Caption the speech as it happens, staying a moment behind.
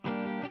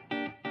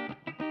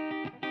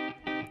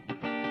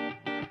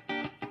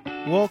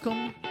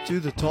Welcome to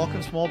the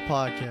Talking Small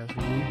Podcast,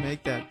 where we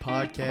make that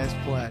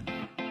podcast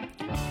platinum.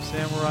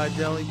 Samurai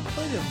Deli,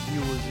 play them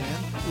viewers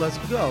in. Let's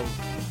go.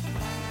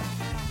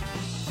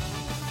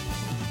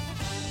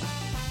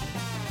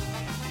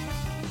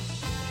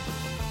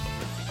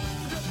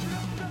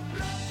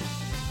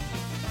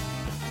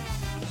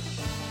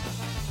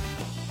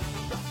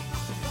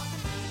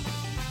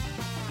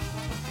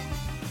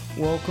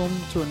 Welcome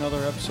to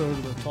another episode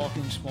of the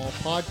Talking Small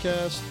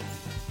Podcast.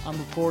 I'm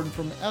recording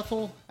from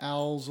Ethel.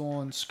 Al's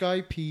on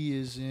Skype. He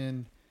is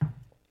in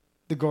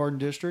the Garden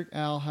District.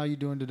 Al, how you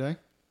doing today?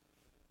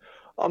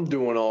 I'm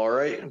doing all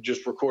right.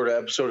 Just recorded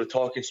an episode of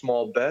Talking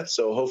Small Bets,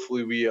 so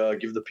hopefully we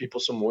give the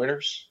people some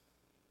winners.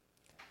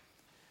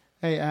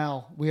 Hey,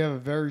 Al, we have a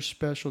very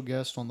special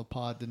guest on the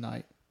pod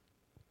tonight.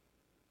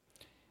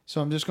 So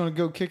I'm just going to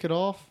go kick it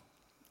off.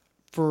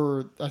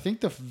 For, I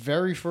think, the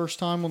very first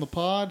time on the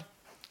pod,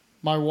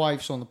 my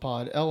wife's on the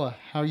pod. Ella,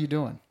 how you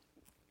doing?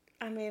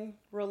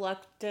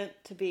 Reluctant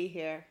to be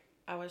here.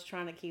 I was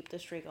trying to keep the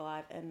streak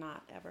alive and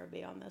not ever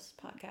be on this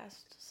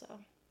podcast, so.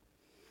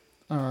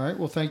 All right.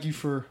 Well, thank you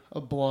for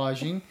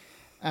obliging.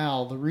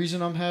 Al, the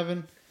reason I'm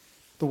having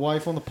the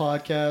wife on the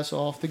podcast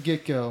off the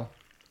get-go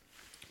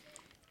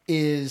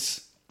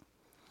is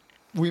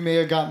we may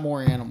have got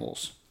more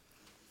animals.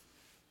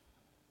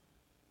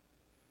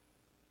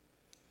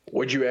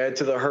 What'd you add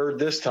to the herd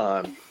this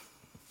time?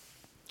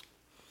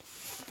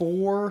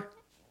 4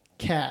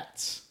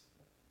 cats.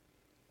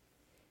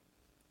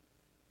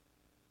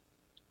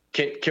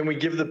 Can we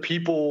give the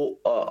people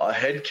a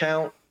head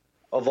count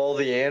of all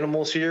the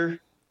animals here?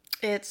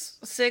 It's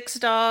 6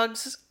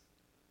 dogs,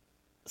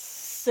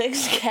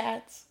 6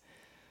 cats,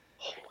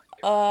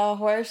 a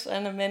horse,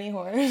 and a mini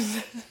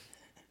horse.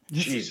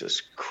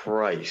 Jesus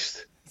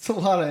Christ. It's a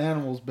lot of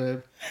animals,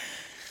 babe.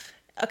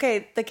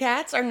 Okay, the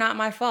cats are not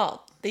my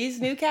fault. These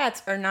new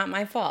cats are not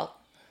my fault.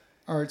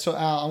 All right, so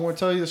Al, I want to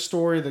tell you the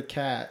story of the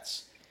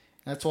cats.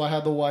 That's why I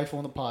had the wife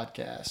on the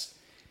podcast.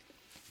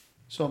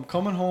 So I'm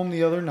coming home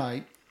the other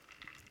night,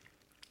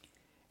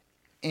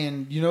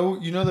 and you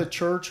know the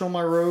church on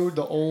my road,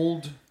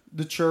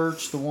 the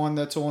church, the one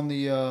that's on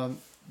the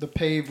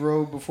paved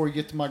road before you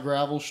get to my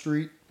gravel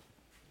street.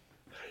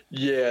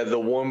 Yeah, the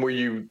one where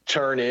you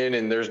turn in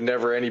and there's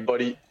never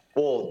anybody.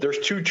 Well, there's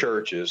 2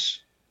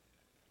 churches.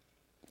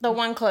 The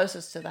one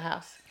closest to the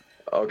house.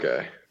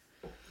 Okay.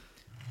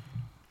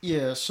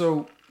 Yeah,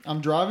 so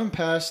I'm driving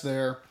past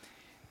there,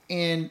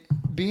 and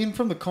being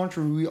from the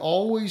country, we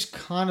always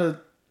kind of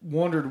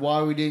wondered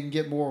why we didn't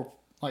get more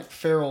like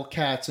feral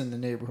cats in the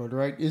neighborhood,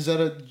 right? Is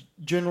that a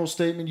general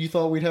statement? You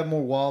thought we'd have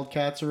more wild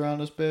cats around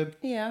us, babe?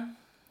 Yeah.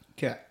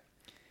 Okay.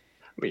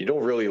 I mean, you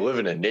don't really live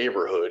in a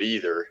neighborhood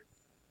either.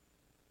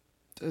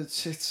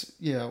 It's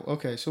yeah,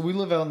 okay. So we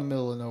live out in the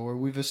middle of nowhere.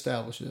 We've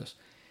established this.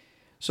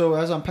 So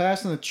as I'm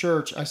passing the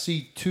church, I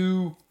see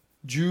 2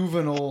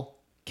 juvenile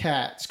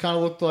cats. Kind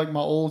of looked like my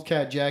old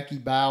cat Jackie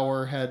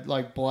Bauer, had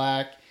like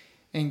black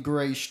and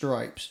gray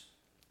stripes.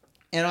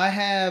 And I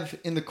have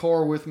in the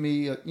car with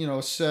me, a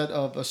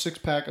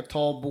 6-pack of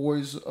Tall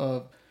Boys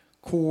of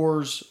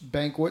Coors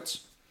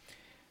Banquets.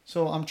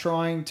 So I'm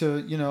trying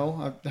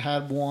to, I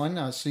had one.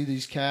 I see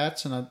these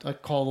cats, and I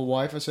call the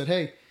wife. I said,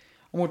 hey,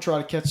 I'm going to try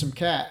to catch some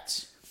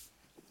cats.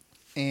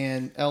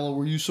 And Ella,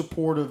 were you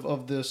supportive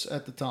of this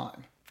at the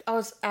time? I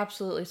was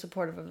absolutely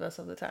supportive of this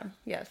at the time,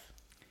 yes.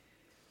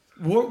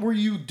 What were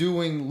you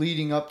doing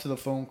leading up to the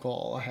phone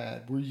call I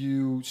had? Were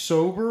you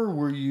sober?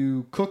 Were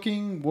you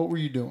cooking? What were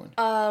you doing?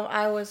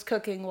 I was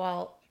cooking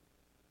while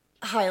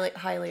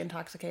highly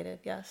intoxicated,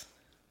 yes.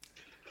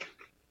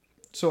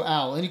 So,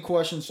 Al, any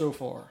questions so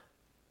far?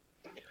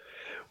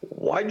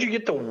 Why'd you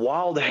get the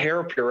wild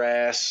hair up your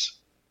ass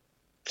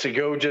to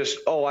go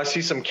I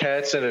see some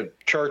cats in a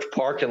church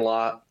parking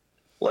lot.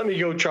 Let me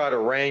go try to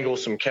wrangle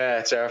some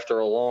cats after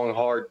a long,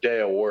 hard day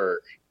of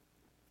work.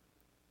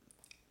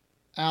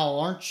 Al,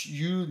 aren't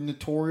you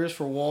notorious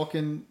for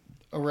walking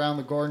around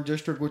the Garden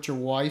District with your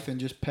wife and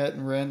just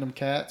petting random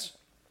cats?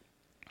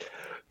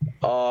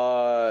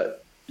 Yeah,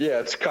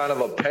 it's kind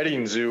of a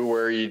petting zoo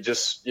where you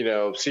just,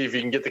 see if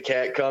you can get the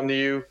cat come to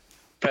you,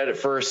 pet it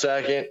for a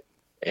second,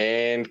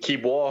 and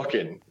keep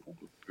walking.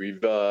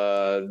 We've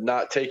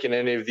not taken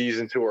any of these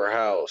into our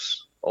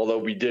house, although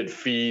we did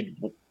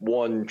feed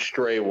one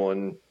stray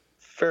one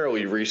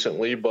fairly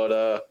recently,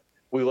 but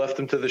we left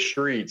them to the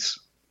streets.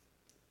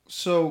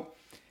 So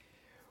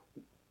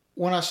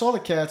when I saw the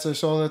cats, I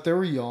saw that they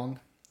were young,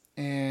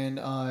 and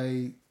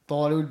I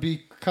thought it would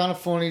be kind of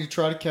funny to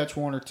try to catch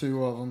 1 or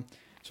 2 of them.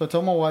 So I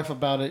told my wife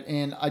about it,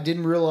 and I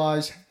didn't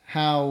realize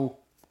how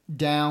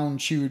down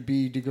she would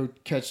be to go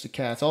catch the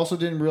cats. I also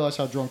didn't realize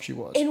how drunk she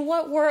was. In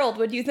what world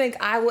would you think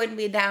I wouldn't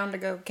be down to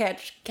go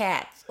catch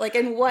cats? Like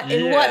in what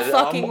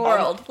fucking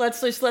world?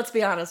 Let's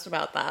be honest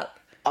about that.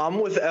 I'm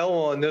with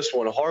Ella on this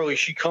one. Harley,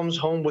 she comes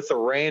home with a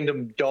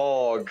random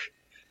dog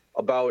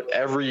about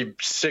every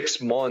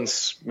 6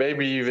 months,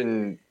 maybe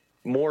even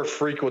more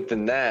frequent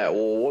than that.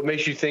 Well, what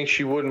makes you think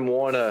she wouldn't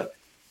want to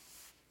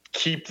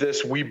keep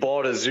this "we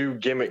bought a zoo"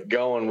 gimmick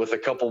going with a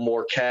couple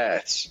more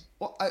cats?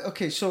 Well,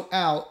 okay, so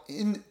Al,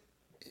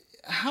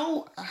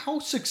 how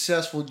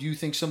successful do you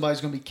think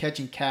somebody's going to be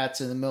catching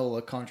cats in the middle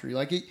of the country?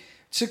 Like,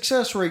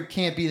 success rate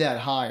can't be that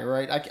high,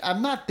 right?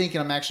 I'm not thinking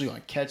I'm actually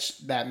going to catch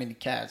that many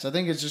cats. I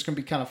think it's just going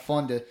to be kind of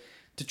fun to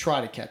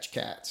try to catch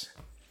cats.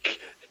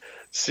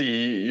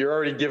 See, you're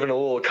already giving a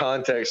little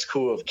context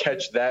clue of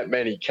catch that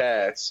many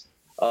cats.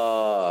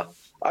 I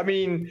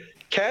mean,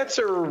 cats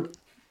are,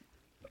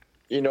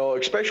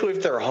 especially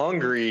if they're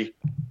hungry,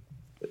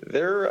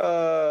 they're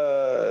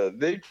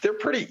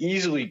pretty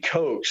easily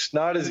coaxed.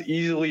 Not as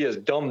easily as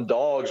dumb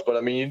dogs, but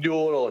I mean, you do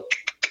a little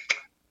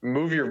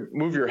move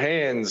your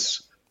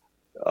hands.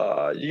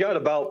 You got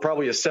about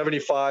probably a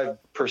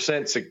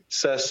 75%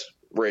 success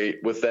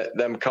rate with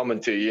them coming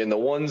to you, and the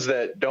ones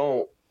that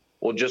don't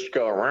will just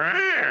go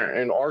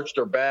and arch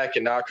their back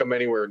and not come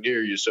anywhere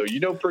near you. So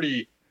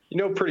pretty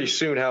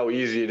soon how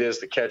easy it is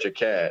to catch a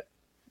cat.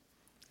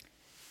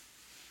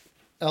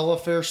 Ella,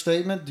 fair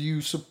statement. Do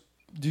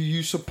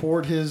you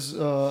support his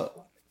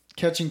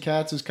catching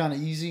cats is kind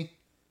of easy?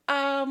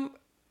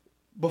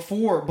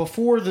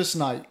 Before this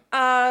night.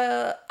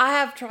 I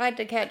have tried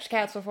to catch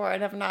cats before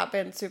and have not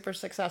been super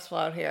successful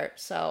out here.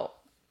 So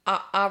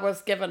I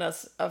was given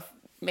us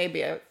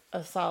maybe a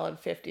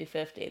solid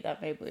 50-50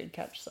 that maybe we'd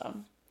catch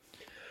some.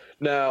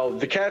 Now,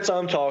 the cats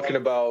I'm talking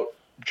about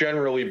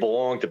generally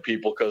belong to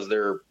people because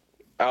they're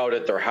out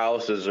at their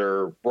houses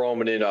or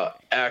roaming in an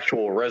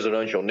actual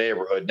residential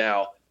neighborhood.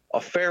 Now,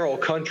 a feral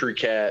country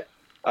cat,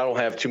 I don't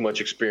have too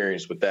much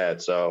experience with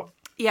that, so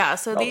yeah.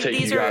 So I'll take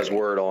you guys'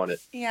 word on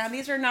it. Yeah,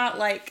 these are not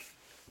like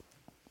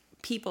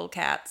people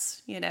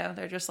cats.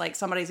 They're just like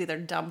somebody's either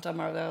dumped them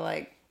or they're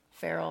like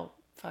feral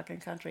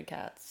fucking country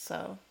cats.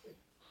 So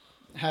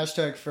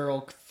hashtag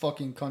feral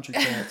fucking country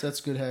cats.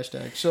 That's a good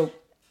hashtag. So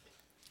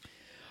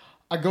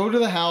I go to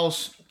the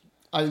house.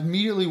 I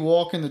immediately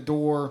walk in the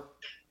door,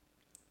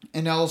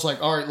 and Ella's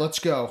like, all right, let's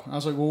go. I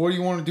was like, well, what do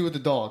you want to do with the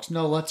dogs?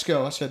 No, let's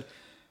go. I said,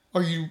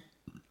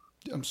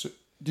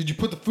 did you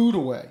put the food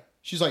away?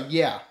 She's like,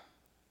 yeah.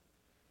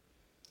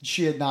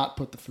 She had not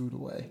put the food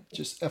away,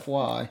 just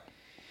FYI.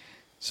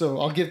 So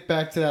I'll get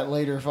back to that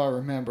later if I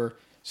remember.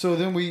 So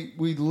then we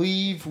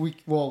leave.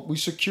 We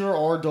secure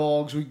our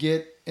dogs. We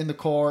get in the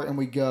car and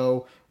we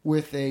go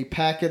with a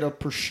packet of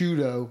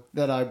prosciutto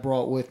that I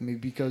brought with me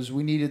because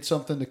we needed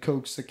something to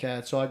coax the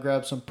cat. So I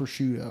grabbed some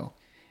prosciutto.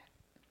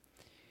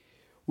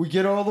 We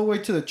get all the way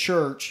to the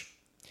church,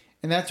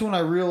 and that's when I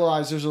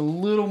realized there's a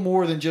little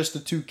more than just the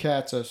 2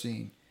 cats I've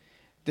seen.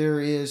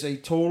 There is a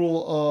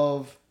total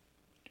of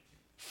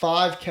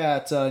 5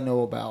 cats that I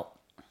know about,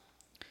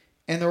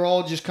 and they're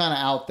all just kind of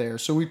out there.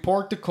 So we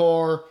park the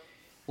car,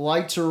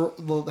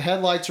 the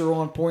headlights are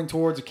on, pointing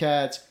towards the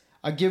cats.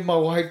 I give my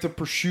wife the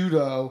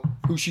prosciutto,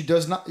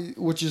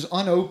 which is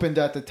unopened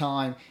at the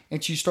time,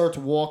 and she starts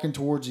walking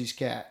towards these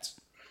cats.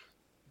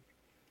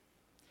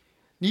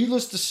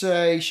 Needless to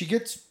say, she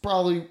gets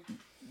probably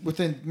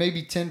within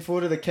maybe 10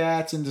 foot of the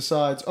cats and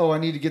decides, I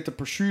need to get the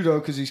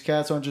prosciutto because these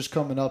cats aren't just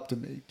coming up to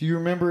me. Do you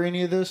remember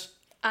any of this?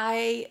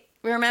 I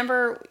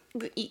remember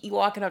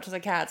walking up to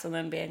the cats and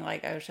then being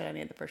like, oh shit, I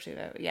need the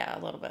prosciutto. Yeah,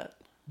 a little bit.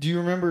 Do you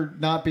remember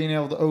not being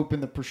able to open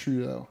the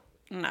prosciutto?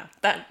 No,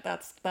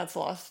 that's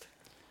lost.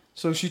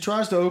 So she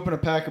tries to open a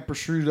pack of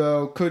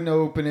prosciutto, couldn't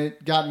open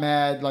it, got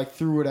mad,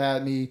 threw it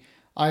at me.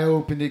 I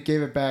opened it,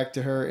 gave it back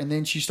to her, and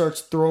then she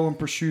starts throwing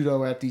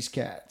prosciutto at these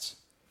cats.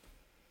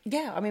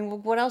 Yeah, I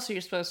mean, what else are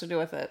you supposed to do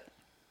with it?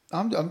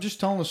 I'm just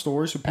telling the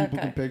story so people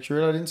can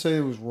picture it. I didn't say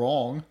it was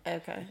wrong.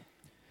 Okay.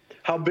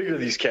 How big are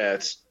these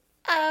cats?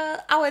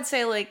 I would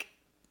say I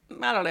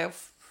don't know,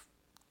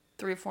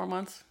 3 or 4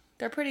 months.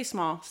 They're pretty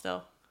small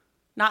still.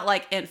 Not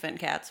like infant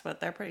cats, but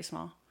they're pretty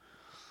small.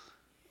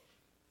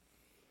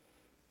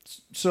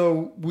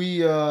 So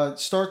we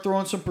start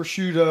throwing some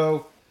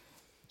prosciutto.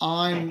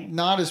 I'm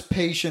not as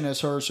patient as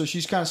her, so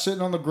she's kind of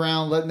sitting on the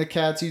ground, letting the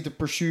cats eat the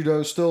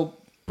prosciutto, still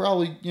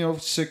probably,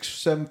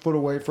 6-7 foot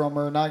away from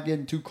her, not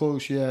getting too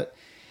close yet.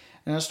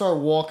 And I start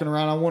walking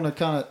around. I want to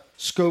kind of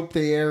scope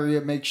the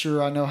area, make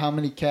sure I know how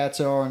many cats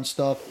there are and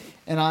stuff.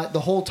 And the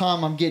whole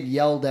time I'm getting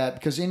yelled at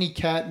because any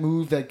cat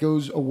move that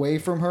goes away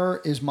from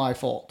her is my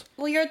fault.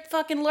 Well, you're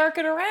fucking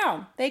lurking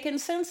around. They can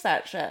sense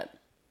that shit.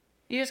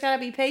 You just gotta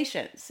be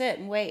patient. Sit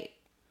and wait.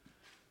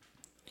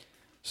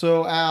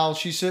 So Al,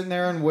 she's sitting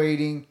there and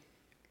waiting.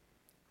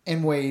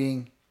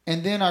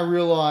 And then I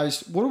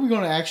realized, what are we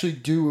going to actually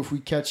do if we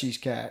catch these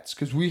cats?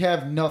 Because we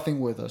have nothing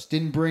with us.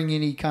 Didn't bring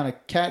any kind of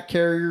cat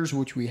carriers,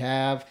 which we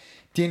have.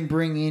 Didn't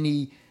bring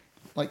any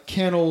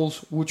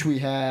kennels, which we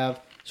have.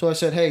 So I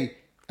said, hey,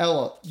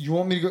 Ella, you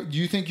want me to go? Do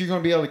you think you're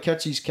going to be able to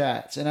catch these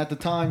cats? And at the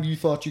time, you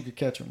thought you could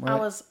catch them,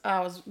 right?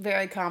 I was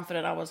very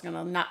confident I was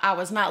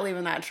not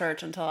leaving that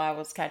church until I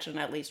was catching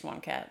at least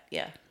one cat.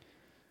 Yeah.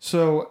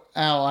 So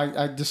Al,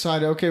 I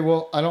decided, okay,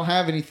 well, I don't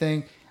have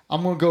anything.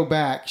 I'm going to go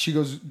back. She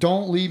goes,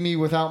 don't leave me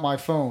without my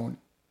phone.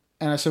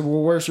 And I said,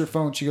 well, where's your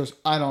phone? She goes,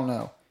 I don't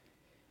know.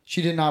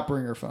 She did not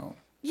bring her phone.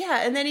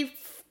 Yeah, and then he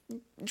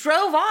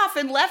drove off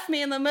and left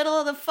me in the middle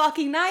of the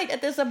fucking night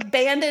at this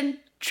abandoned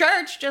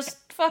church, just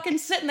fucking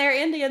sitting there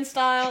Indian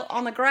style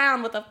on the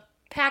ground with a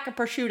pack of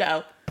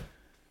prosciutto.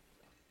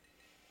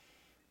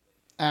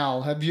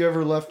 Al, have you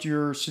ever left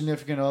your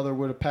significant other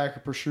with a pack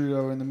of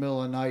prosciutto in the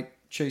middle of the night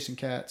chasing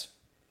cats?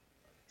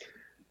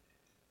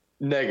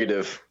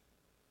 Negative.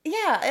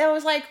 Yeah, I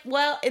was like,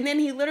 well, and then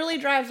he literally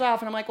drives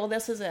off, and I'm like, well,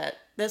 this is it.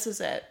 This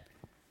is it.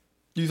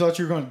 You thought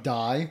you were going to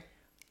die?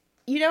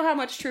 You know how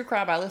much true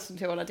crime I listen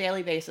to on a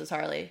daily basis,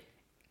 Harley.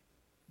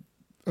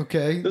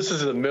 Okay. This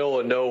is in the middle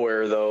of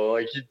nowhere, though.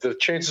 Like, the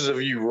chances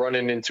of you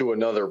running into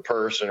another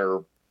person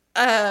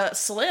are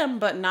Slim,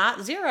 but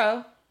not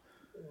zero.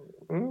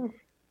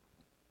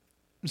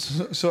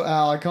 So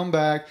Al, I come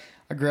back,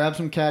 I grab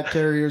some cat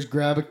carriers,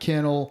 grab a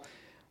kennel,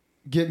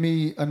 get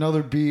me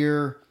another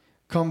beer,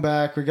 come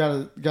back. We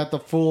got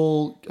the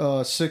full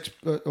six.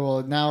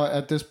 Well, now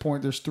at this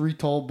point, there's 3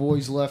 tall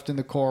boys left in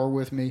the car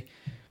with me.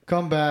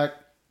 Come back,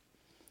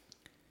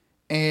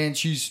 and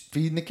she's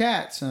feeding the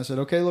cats. And I said,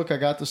 okay, look, I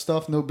got the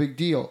stuff, no big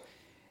deal.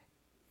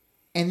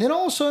 And then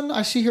all of a sudden,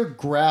 I see her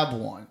grab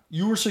one.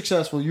 You were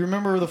successful. You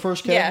remember the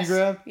first cat you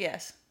grabbed?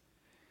 Yes.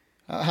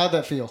 How'd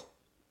that feel?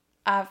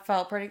 I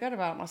felt pretty good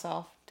about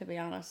myself, to be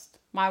honest.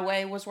 My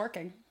way was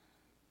working.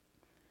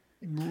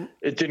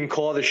 it didn't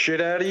claw the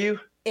shit out of you?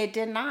 It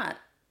did not.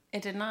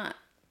 It did not.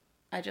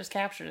 I just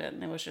captured it,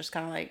 and it was just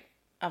kind of like,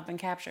 I've been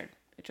captured.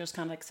 It just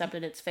kind of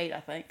accepted its fate, I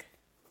think.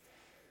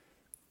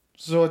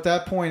 So at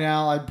that point,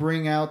 Al, I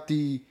bring out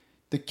the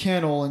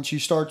kennel, and she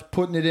starts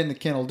putting it in the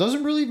kennel.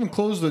 Doesn't really even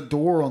close the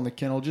door on the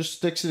kennel, just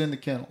sticks it in the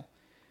kennel.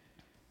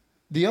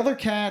 The other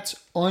cat's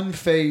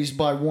unfazed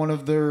by one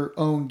of their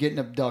own getting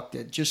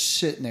abducted, just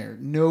sitting there,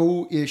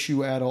 no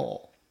issue at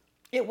all.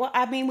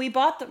 I mean, we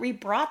brought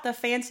the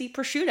fancy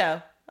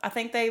prosciutto. I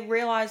think they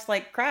realized,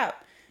 like,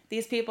 crap,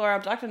 these people are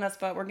abducting us,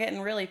 but we're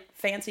getting really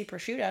fancy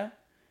prosciutto.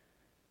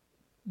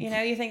 You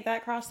know, you think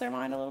that crossed their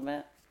mind a little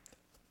bit?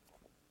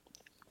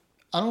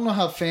 I don't know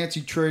how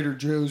fancy Trader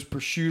Joe's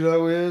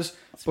prosciutto is,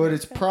 but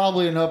it's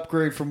probably an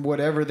upgrade from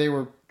whatever they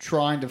were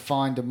trying to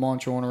find to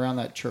munch on around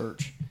that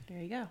church.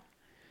 There you go.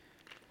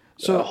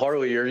 So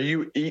Harley, are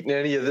you eating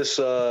any of this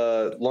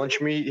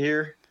lunch meat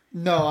here?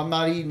 No, I'm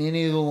not eating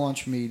any of the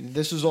lunch meat.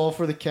 This is all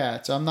for the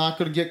cats. I'm not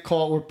going to get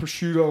caught with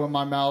prosciutto in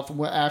my mouth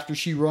after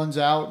she runs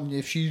out. And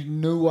if she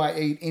knew I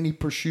ate any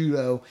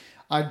prosciutto,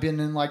 I'd been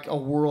in like a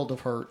world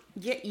of hurt.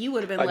 Yeah, you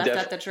would have been left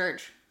at the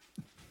church.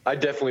 I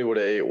definitely would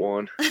have ate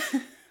one.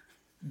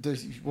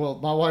 Well,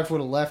 my wife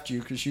would have left you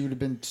because she would have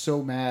been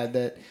so mad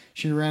that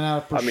she ran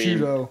out of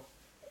prosciutto.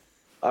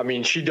 I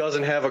mean, she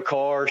doesn't have a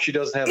car. She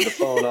doesn't have the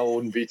phone. I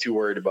wouldn't be too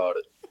worried about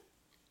it.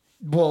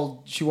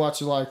 Well, she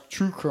watches like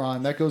true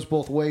crime. That goes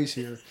both ways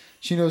here.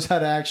 She knows how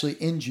to actually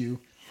end you.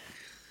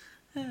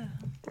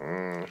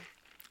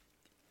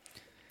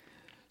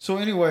 So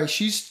anyway,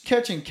 she's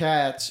catching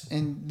cats,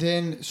 and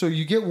then so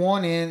you get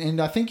one in,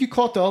 and I think you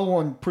caught the other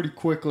one pretty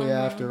quickly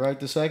after, right?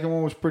 The second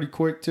one was pretty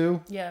quick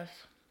too. Yes.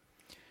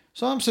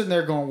 So I'm sitting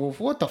there going, well,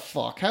 what the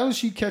fuck? How is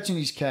she catching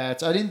these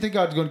cats? I didn't think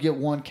I was going to get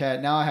one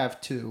cat. Now I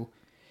have 2.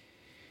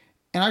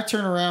 And I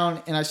turn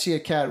around and I see a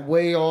cat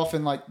way off,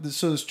 and like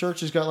so this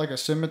church has got like a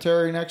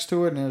cemetery next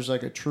to it, and there's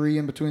like a tree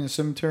in between the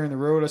cemetery and the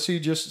road. I see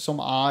just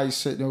some eyes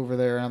sitting over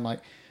there, and I'm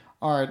like,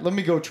 all right, let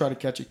me go try to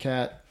catch a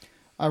cat.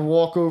 I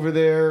walk over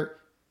there,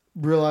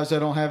 realize I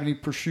don't have any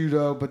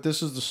prosciutto, but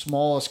this is the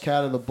smallest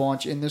cat of the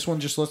bunch, and this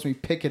one just lets me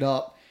pick it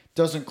up.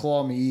 Doesn't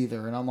claw me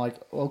either. And I'm like,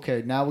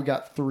 okay, now we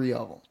got 3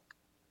 of them.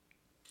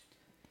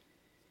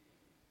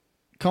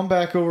 Come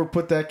back over,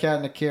 put that cat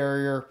in the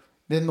carrier.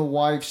 Then the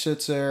wife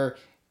sits there,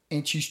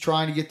 and she's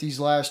trying to get these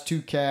last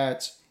 2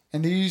 cats.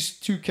 And these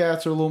 2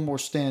 cats are a little more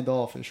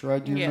standoffish,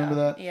 right? Do you remember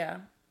that? Yeah.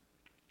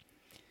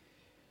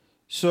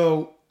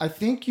 So I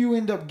think you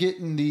end up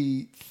getting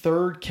the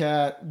 3rd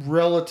cat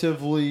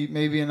relatively,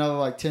 maybe another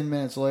like 10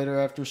 minutes later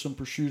after some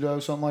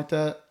prosciutto, something like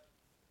that.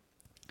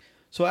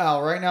 So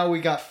Al, right now we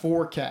got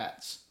 4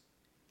 cats.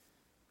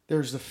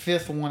 There's the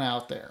 5th one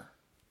out there.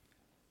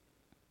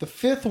 The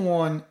 5th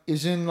one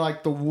is in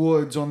like the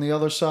woods on the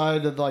other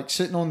side of like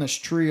sitting on this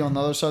tree on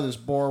the other side of this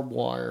barbed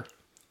wire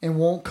and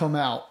won't come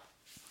out.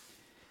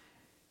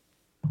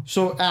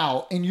 So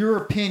Al, in your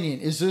opinion,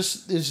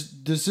 does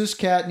this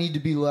cat need to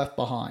be left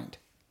behind?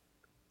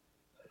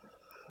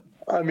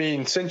 I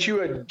mean, since you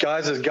had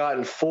guys has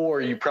gotten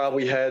 4, you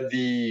probably had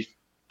the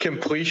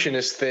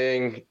completionist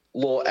thing,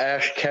 little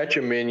Ash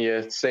Ketchum in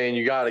you saying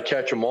you got to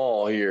catch them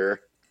all here.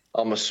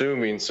 I'm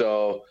assuming.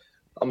 So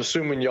I'm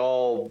assuming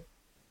y'all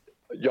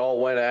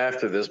went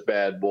after this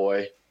bad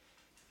boy.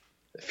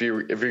 If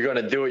you're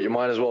gonna do it, you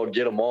might as well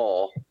get them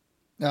all.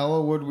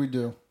 Ella, what did we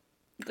do?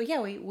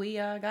 Yeah, we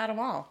got them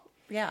all.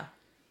 Yeah.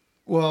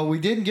 Well, we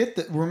didn't get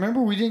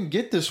remember we didn't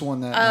get this one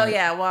that night. Oh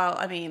yeah, well,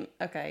 I mean,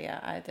 okay, yeah,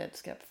 I did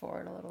skip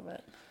forward a little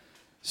bit.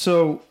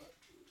 So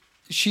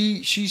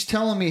she's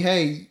telling me,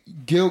 hey,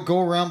 go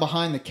around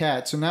behind the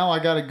cat. So now I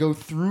got to go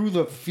through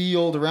the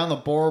field around the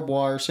barbed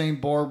wire, same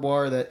barbed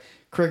wire that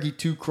Craigie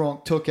Two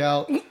Crunk took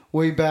out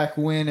way back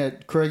when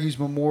at Craigie's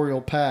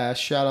Memorial Pass.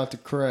 Shout out to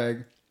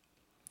Craig.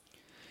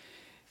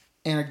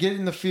 And I get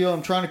in the field.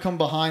 I'm trying to come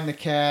behind the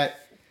cat.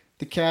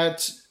 The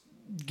cat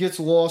gets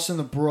lost in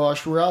the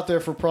brush. We're out there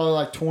for probably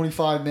like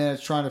 25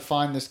 minutes trying to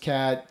find this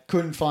cat.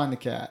 Couldn't find the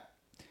cat.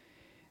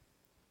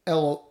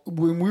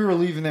 when we were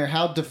leaving there,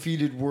 how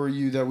defeated were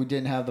you that we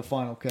didn't have the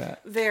final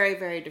cat? Very,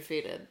 very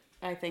defeated.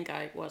 I think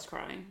I was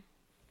crying.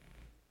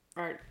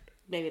 Or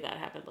maybe that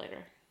happened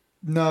later.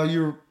 No,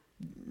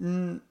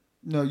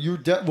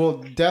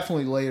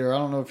 definitely later. I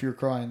don't know if you're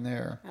crying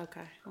there.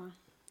 Okay. Well.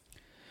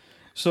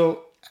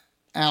 So,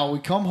 Al, we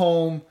come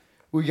home.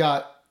 We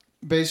got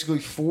basically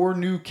 4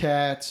 new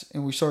cats,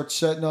 and we start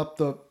setting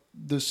up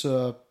this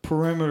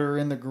perimeter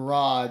in the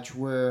garage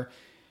where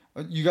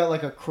you got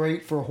like a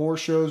crate for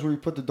horse shows where you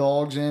put the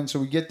dogs in. So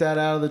we get that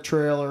out of the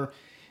trailer,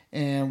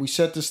 and we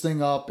set this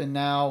thing up, and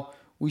now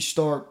we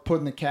start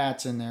putting the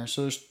cats in there.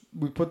 So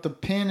we put the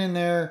pen in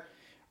there,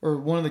 or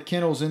one of the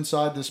kennels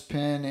inside this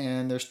pen,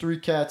 and there's 3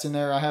 cats in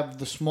there. I have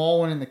the small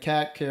one in the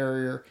cat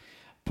carrier.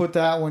 Put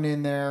that one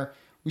in there.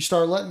 We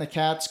start letting the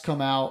cats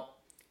come out,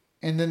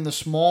 and then the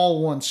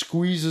small one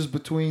squeezes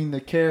between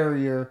the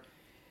carrier,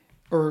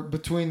 or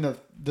between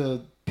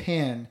the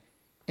pen,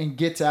 and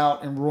gets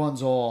out and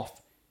runs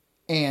off,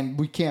 and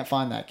we can't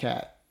find that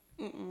cat.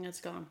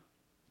 It's gone.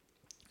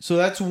 So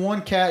that's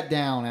 1 cat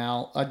down,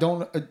 Al. I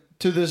don't,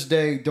 to this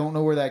day, don't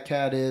know where that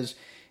cat is,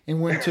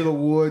 and went to the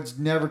woods,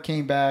 never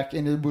came back,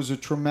 and it was a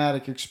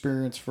traumatic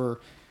experience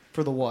for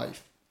the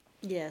wife.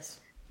 Yes.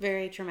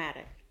 Very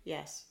traumatic.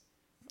 Yes.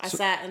 I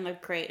sat in the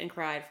crate and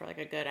cried for like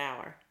a good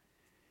hour.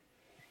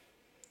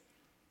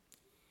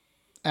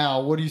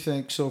 Al, what do you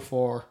think so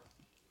far?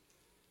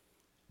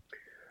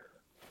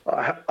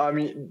 I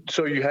mean,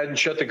 so you hadn't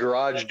shut the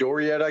garage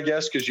door yet, I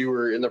guess, because you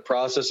were in the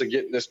process of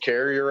getting this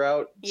carrier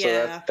out.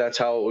 Yeah. So that's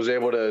how it was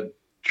able to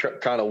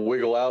kind of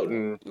wiggle out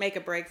and make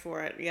a break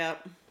for it.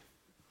 Yep.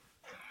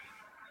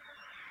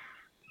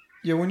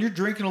 Yeah, when you're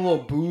drinking a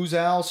little booze,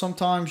 Al,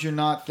 sometimes you're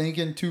not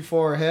thinking too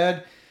far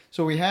ahead.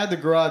 So we had the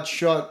garage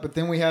shut, but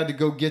then we had to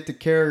go get the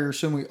carrier.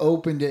 So we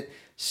opened it,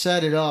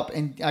 set it up,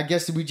 and I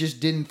guess we just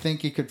didn't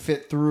think it could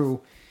fit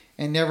through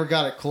and never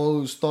got it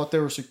closed. Thought they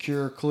were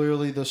secure.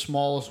 Clearly, the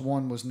smallest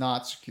one was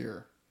not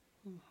secure.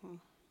 Mm-hmm.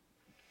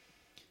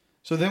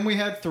 So then we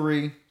had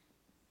 3.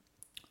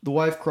 The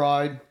wife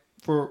cried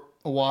for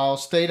a while,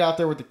 stayed out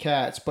there with the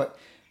cats. But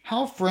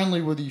how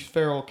friendly were these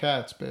feral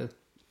cats, babe?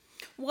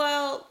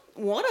 Well,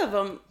 one of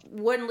them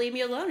wouldn't leave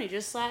me alone. He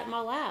just sat in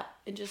my lap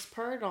and just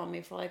purred on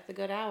me for like the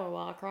good hour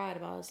while I cried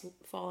about his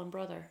fallen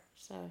brother.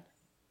 So,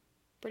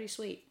 pretty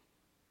sweet.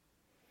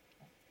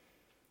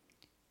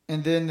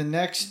 And then the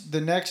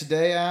next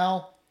day,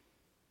 Al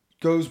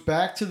goes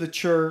back to the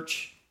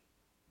church,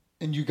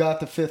 and you got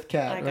the 5th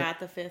cat. I got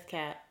the 5th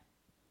cat.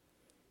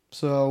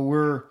 So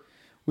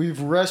we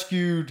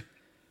rescued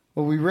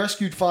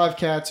 5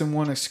 cats and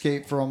 1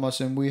 escaped from us,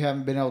 and we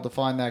haven't been able to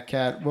find that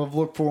cat. We've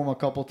looked for him a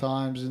couple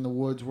times in the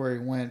woods where he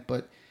went,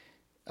 but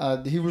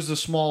he was the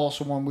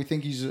smallest one. We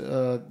think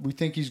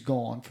he's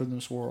gone from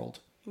this world.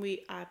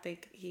 I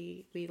think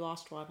we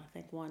lost one. I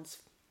think one's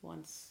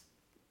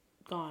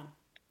gone.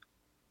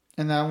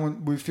 And that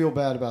one, we feel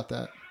bad about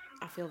that.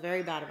 I feel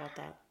very bad about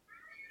that.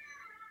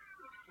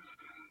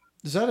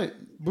 Is that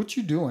what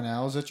you doing,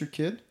 Al? Is that your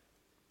kid?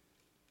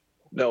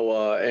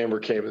 No, Amber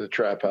came in the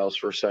trap house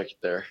for a second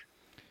there.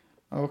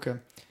 Okay.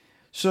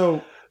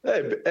 So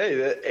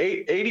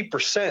hey,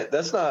 80%.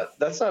 That's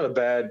not a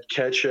bad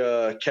catch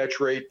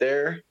rate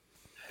there.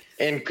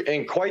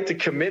 And quite the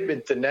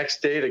commitment the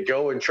next day to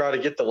go and try to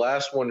get the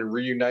last one and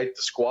reunite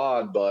the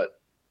squad, but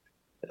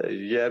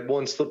you had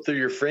one slip through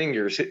your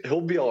fingers.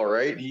 He'll be all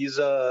right. He's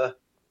a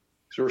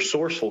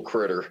resourceful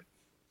critter.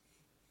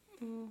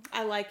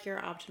 I like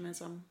your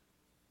optimism.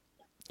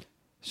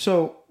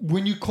 So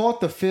when you caught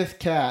the 5th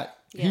cat,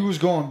 he was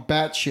going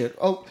batshit.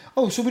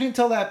 Oh, so we didn't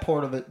tell that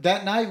part of it.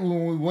 That night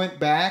when we went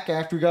back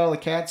after we got all the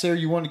cats there,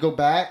 you wanted to go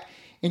back,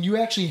 and you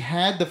actually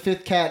had the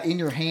 5th cat in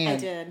your hand. I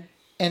did.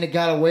 And it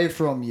got away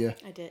from you.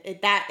 I did.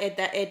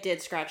 It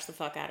did scratch the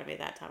fuck out of me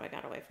that time. It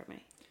got away from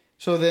me.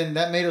 So then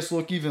that made us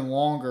look even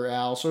longer,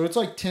 Al. So it's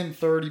like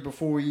 10:30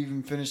 before we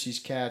even finish these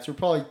cats. We're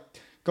probably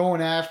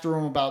going after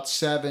them about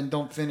 7.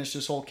 Don't finish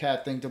this whole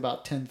cat thing till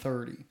about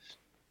 10:30.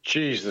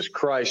 Jesus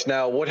Christ!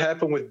 Now what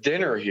happened with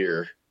dinner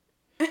here?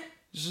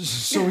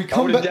 So we I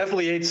come would have back.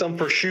 definitely ate some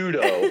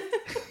prosciutto.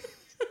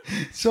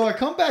 So I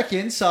come back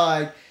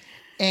inside,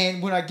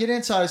 and when I get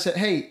inside, I said,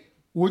 "Hey,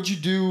 what'd you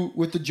do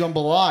with the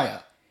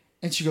jambalaya?"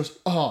 And she goes,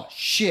 "Oh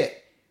shit."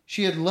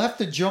 She had left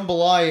the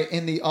jambalaya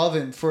in the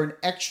oven for an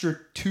extra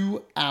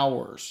 2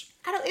 hours.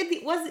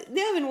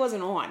 The oven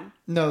wasn't on.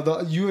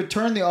 No, you had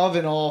turned the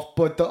oven off,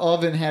 but the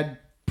oven had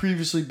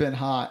previously been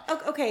hot.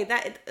 Okay,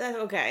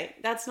 okay.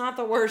 That's not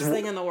the worst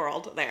thing in the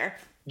world. There,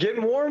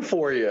 Getting warm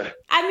for you.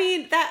 I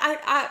mean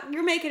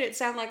you're making it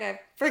sound like I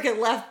freaking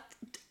left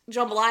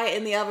jambalaya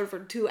in the oven for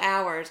 2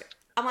 hours.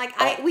 I'm like,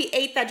 we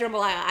ate that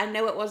jambalaya. I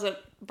know it wasn't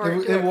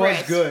burnt. It was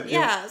crisp. good.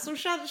 Yeah, so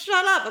shut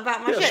up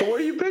about my shit. So what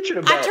are you bitching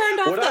about? I turned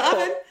off the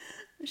oven.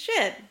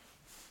 Shit.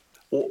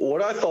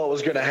 What I thought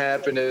was going to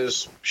happen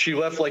is she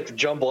left like the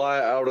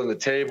jambalaya out on the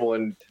table,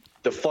 and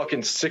the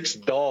fucking 6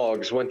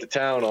 dogs went to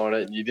town on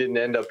it, and you didn't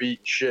end up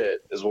eating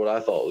shit. Is what I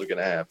thought was going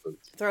to happen.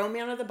 Throw me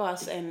under the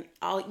bus, and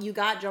you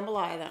got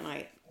jambalaya that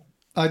night.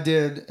 I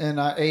did,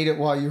 and I ate it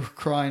while you were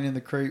crying in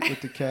the crate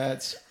with the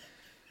cats.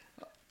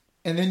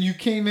 And then you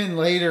came in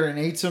later and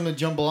ate some of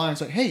the jambalaya.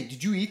 It's like, hey,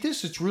 did you eat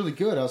this? It's really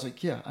good. I was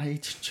like, yeah, I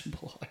ate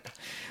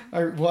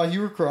jambalaya. While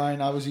you were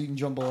crying, I was eating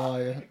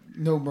jambalaya.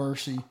 No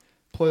mercy.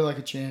 Play like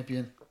a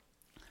champion.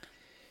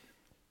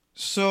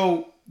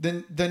 So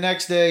then the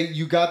next day,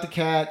 you got the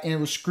cat and it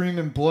was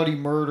screaming bloody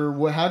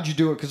murder. How'd you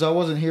do it? Because I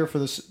wasn't here for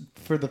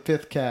the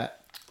fifth cat.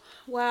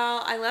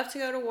 Well, I left to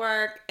go to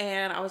work,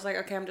 and I was like,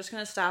 okay, I'm just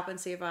going to stop and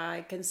see if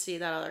I can see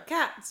that other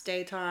cat. It's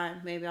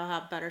daytime. Maybe I'll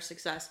have better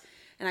success.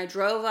 And I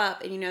drove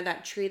up, and you know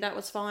that tree that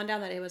was falling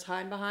down that it was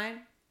hiding behind?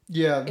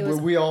 Yeah,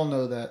 we all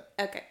know that.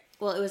 Okay.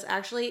 Well, it was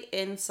actually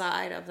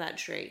inside of that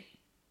tree.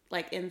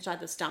 Like, inside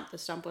the stump. The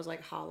stump was,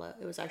 like, hollow.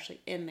 It was actually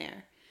in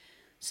there.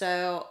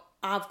 So,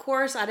 of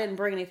course, I didn't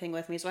bring anything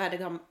with me, so I had to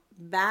come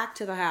back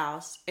to the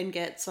house and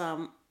get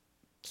some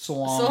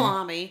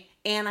salami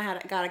and I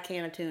got a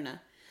can of tuna.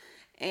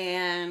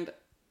 And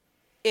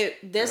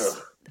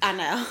I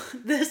know,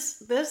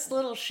 this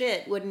little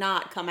shit would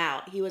not come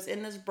out. He was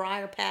in this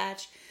briar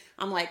patch.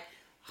 I'm like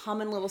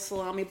humming little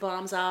salami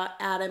bombs out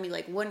at him. He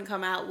like wouldn't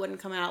come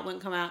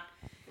out.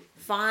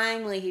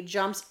 Finally, he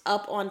jumps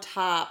up on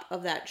top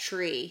of that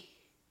tree.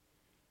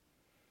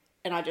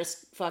 And I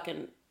just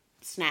fucking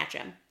snatch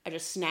him.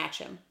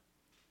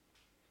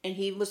 And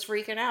he was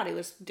freaking out.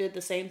 He did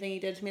the same thing he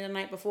did to me the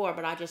night before,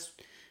 but I just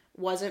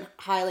wasn't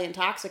highly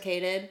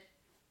intoxicated.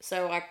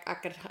 So I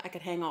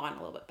could hang on a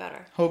little bit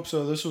better. Hope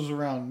so. This was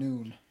around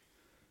noon.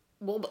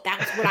 Well, but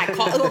that's when I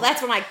caught. Well,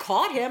 that's when I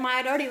caught him. I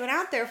had already been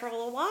out there for a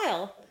little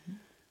while.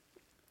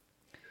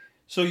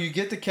 So you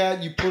get the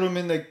cat. You put him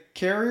in the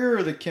carrier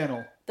or the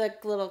kennel? The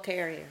little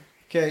carrier.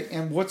 Okay,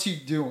 and what's he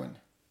doing?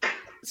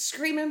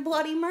 Screaming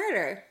bloody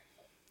murder.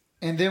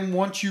 And then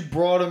once you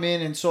brought him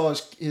in and saw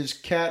his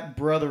cat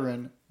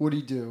brethren, what'd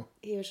he do?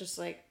 He was just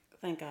like,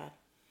 "Thank God."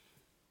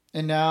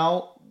 And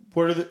now.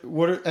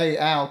 Hey,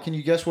 Al, can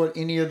you guess what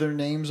any of their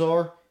names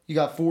are? You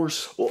got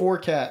four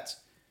cats.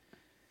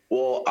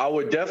 Well, I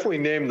would definitely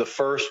name the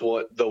first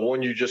one, the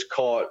one you just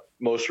caught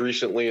most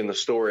recently in the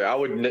story. I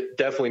would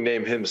definitely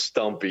name him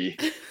Stumpy.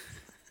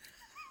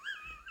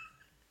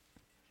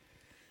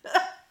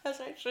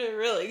 That's actually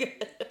really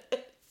good.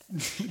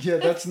 Yeah,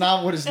 that's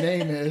not what his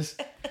name is.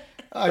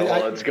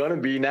 It's going to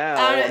be now.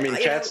 I mean,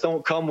 cats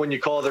don't come when you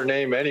call their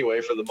name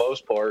anyway, for the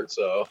most part,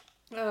 so.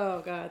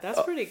 Oh, God,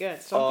 that's pretty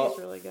good. Stumpy's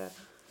really good.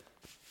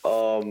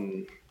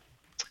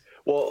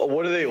 Well,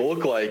 what do they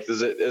look like?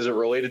 Is it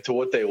related to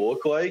what they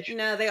look like?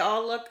 No, they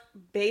all look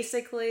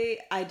basically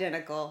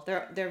identical.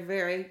 They're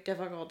very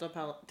difficult to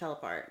tell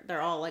apart.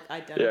 They're all like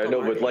identical. Yeah, I know,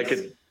 markings. but like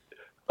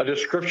a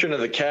description of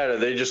the cat, are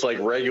they just like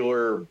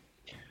regular,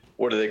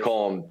 what do they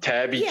call them?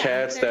 Tabby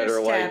cats that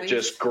are like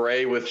just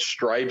gray with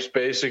stripes,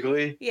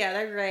 basically? Yeah,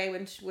 they're gray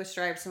with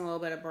stripes and a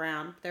little bit of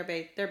brown. They're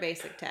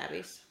basic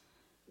tabbies.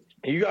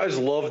 You guys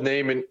love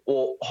naming.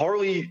 Well,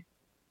 Harley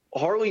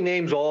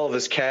names all of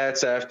his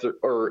cats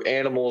or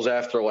animals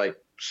after like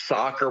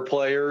soccer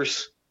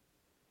players,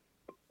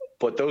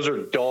 but those are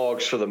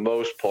dogs for the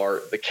most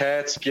part. The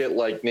cats get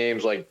like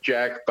names like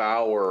Jack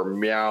Bauer or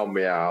Meow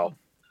Meow.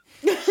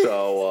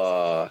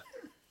 So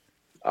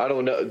I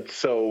don't know.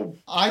 So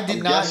I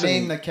did not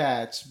name the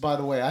cats, by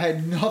the way. I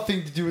had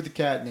nothing to do with the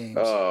cat names.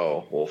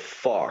 Oh, well,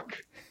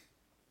 fuck.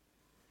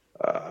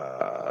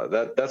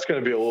 That's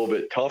going to be a little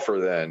bit tougher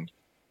then.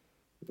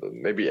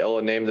 Maybe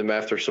Ella named them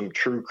after some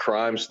true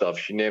crime stuff.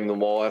 She named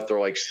them all after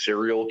like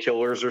serial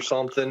killers or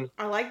something.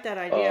 I like that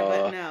idea,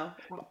 but no.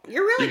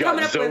 You're really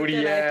coming up with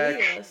good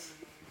ideas.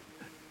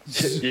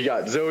 You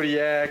got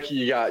Zodiac,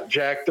 you got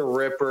Jack the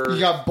Ripper. You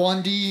got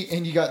Bundy,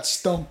 and you got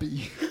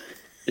Stumpy.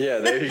 Yeah,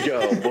 there you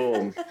go.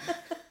 Boom.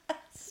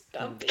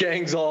 Stumpy.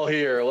 Gang's all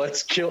here.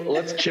 Let's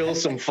kill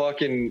some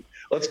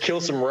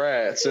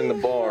rats in the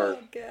barn. Oh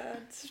God,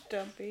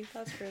 Stumpy.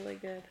 That's really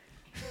good.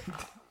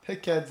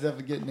 That cat's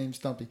definitely getting named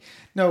Stumpy.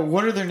 No,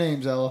 what are their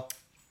names, Ella?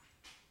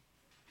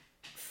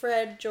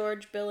 Fred,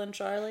 George, Bill, and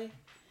Charlie.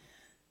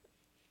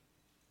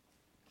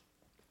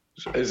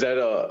 Is that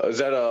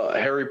a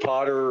Harry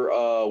Potter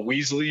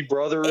Weasley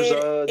brothers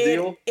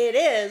deal? It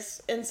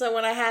is. And so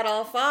when I had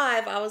all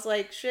five, I was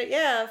like, shit,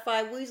 yeah,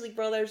 5 Weasley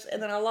brothers,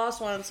 and then I lost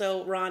one,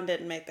 so Ron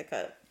didn't make the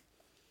cut.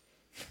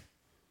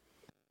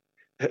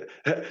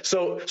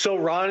 So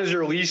Ron is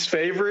your least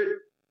favorite?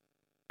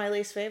 My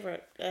least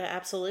favorite.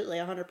 Absolutely,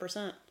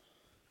 100%.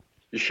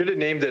 You should have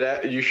named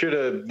it. You should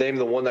have named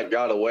the one that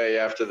got away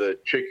after the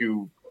chick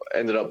who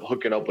ended up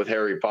hooking up with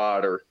Harry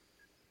Potter.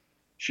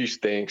 She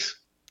stinks.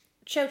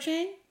 Cho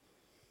Chang?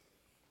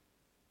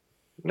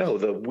 No,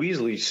 the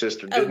Weasley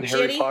sister. Didn't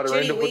Harry Potter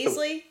end up with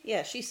Weasley?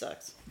 Yeah, she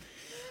sucks.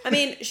 I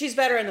mean, she's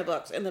better in the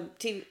books. In the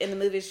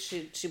movies,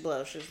 she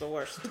blows. She's the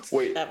worst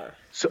ever.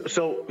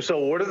 So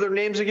what are their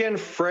names again?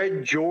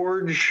 Fred,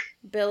 George,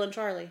 Bill, and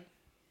Charlie.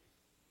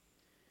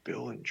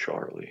 Bill and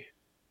Charlie.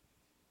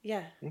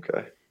 Yeah.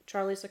 Okay.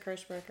 Charlie's the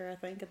curse breaker, I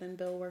think, and then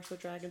Bill works with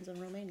dragons in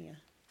Romania.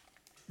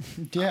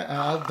 Yeah,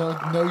 I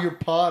don't know your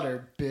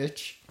Potter,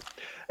 bitch.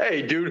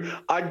 Hey, dude,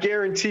 I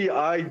guarantee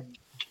I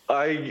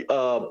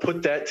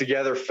put that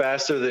together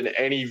faster than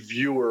any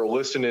viewer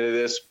listening to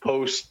this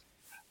post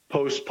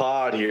post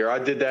pod here. I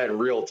did that in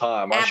real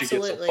time. I should get some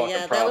Absolutely, fucking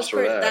yeah. props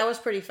for that. That was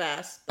pretty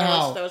fast.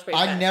 That was pretty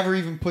I fast. never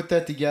even put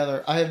that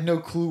together. I have no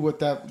clue what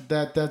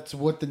that's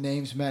what the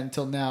names meant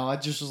until now. I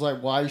just was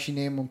like, why is she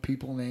naming them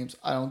people names?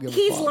 I don't give a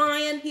He's fuck.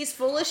 lying. He's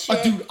full of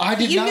shit. Dude, I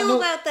did you not knew know-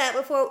 about that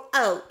before.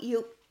 Oh,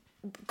 you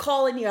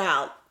calling you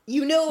out.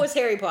 You knew it was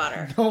Harry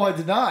Potter. No, I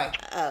did not.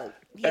 Oh,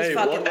 he's Hey,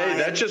 fucking lying.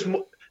 that's just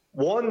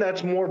one.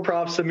 That's more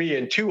props to me,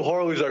 and two,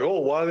 Harley's like, oh,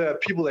 why do they have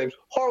people names?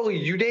 Harley,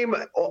 you name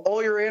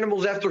all your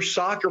animals after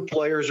soccer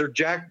players or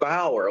Jack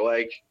Bauer.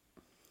 Like,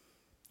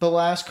 The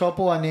last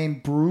couple I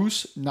named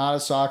Bruce, not a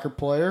soccer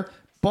player.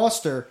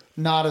 Buster,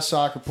 not a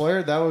soccer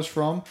player. That was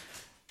from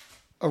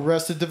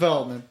Arrested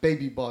Development,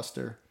 Baby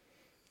Buster.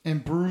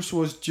 And Bruce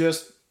was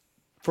just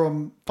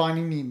from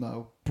Finding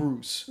Nemo.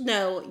 Bruce.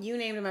 No, you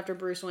named him after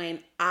Bruce Wayne.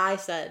 I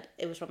said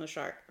it was from the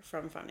shark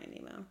from Finding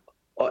Nemo.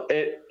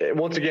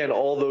 once again,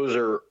 all those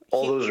are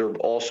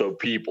also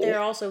people. They're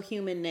also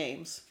human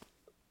names.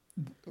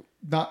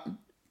 Not.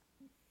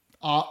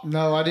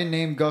 No, I didn't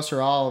name Gus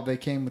or Olive. They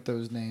came with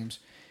those names.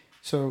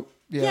 So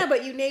yeah. Yeah,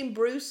 but you named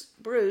Bruce,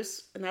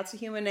 and that's a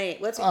human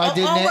name.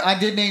 I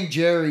did name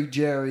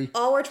Jerry.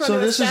 All we're trying so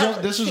to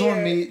this is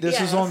on me.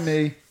 This is on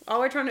me. All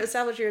we're trying to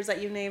establish here is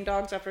that you name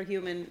dogs after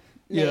human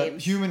Yeah,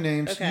 names. human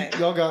names. Okay.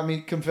 Y'all got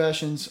me.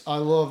 Confessions. I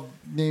love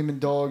naming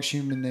dogs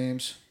human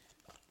names.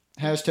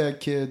 Hashtag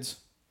kids.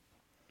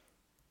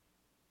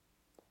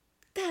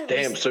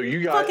 Damn, so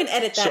you got fucking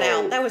edit that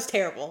out. That was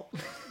terrible.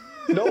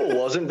 No, it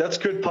wasn't. That's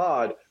good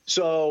pod.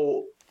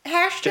 So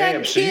Hashtag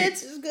damn, so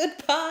kids is good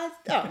pod.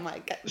 Oh my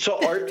god. So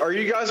are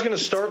you guys gonna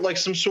start like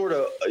some sort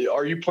of?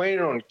 Are you planning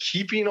on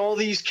keeping all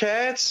these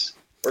cats?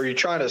 Are you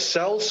trying to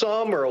sell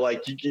some, or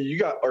like you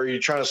got? Are you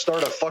trying to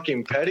start a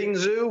fucking petting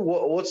zoo?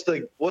 What's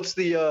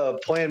the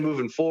plan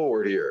moving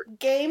forward here?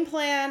 Game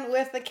plan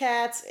with the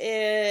cats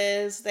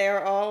is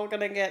they're all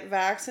gonna get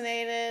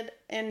vaccinated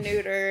and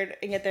neutered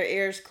and get their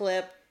ears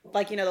clipped,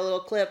 like the little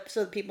clip,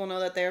 so that people know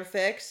that they're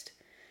fixed,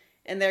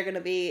 and they're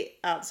gonna be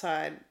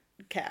outside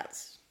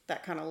cats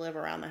that kind of live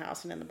around the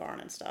house and in the barn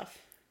and stuff.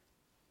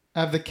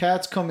 Have the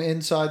cats come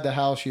inside the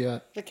house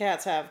yet? The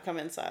cats have come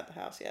inside the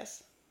house,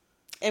 yes.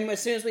 And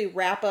as soon as we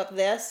wrap up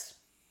this,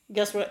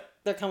 guess what?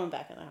 They're coming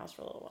back in the house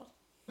for a little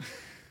while.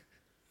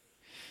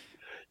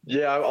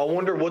 Yeah, I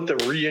wonder what the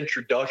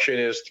reintroduction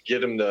is to get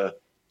them to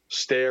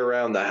stay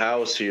around the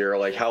house here.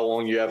 Like how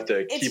long you have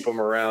to keep them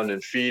around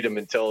and feed them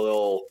until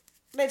they'll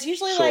it's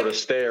usually sort of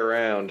stay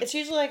around. It's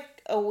usually like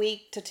a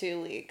week to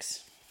 2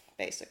 weeks,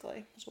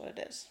 basically, is what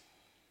it is.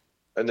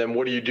 And then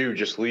what do you do?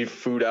 Just leave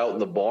food out in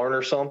the barn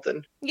or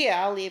something?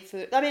 Yeah, I'll leave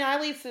food. I mean, I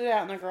leave food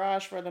out in the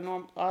garage for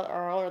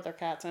our other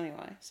cats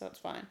anyway, so it's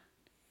fine.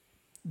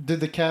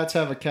 Did the cats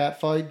have a cat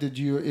fight? Did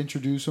you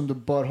introduce them to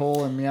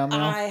Butthole and Meow Meow?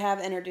 I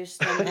have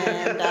introduced them,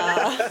 and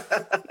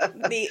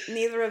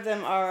neither of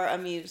them are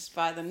amused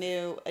by the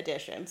new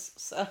additions.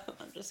 So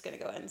I'm just gonna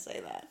go ahead and say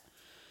that.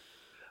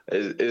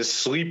 Is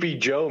Sleepy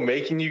Joe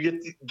making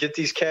you get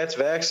these cats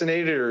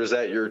vaccinated, or is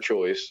that your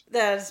choice?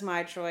 That is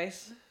my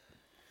choice.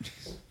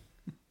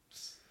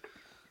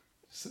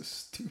 So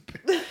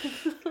stupid.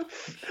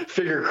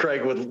 Figure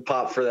Craig would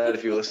pop for that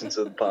if you listen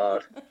to the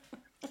pod.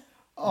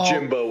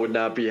 Jimbo would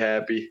not be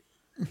happy.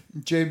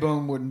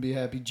 J-Bone wouldn't be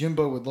happy.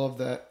 Jimbo would love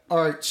that.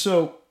 All right,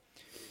 so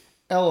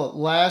Ella,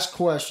 last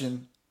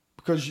question,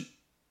 because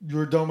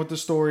you're done with the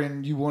story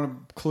and you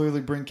want to clearly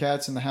bring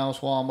cats in the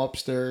house while I'm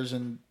upstairs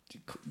and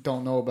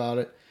don't know about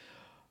it.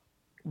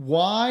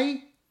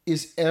 Why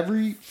is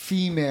every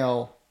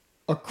female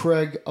a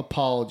Craig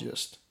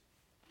apologist?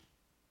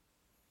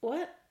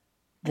 What?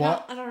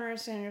 What? I don't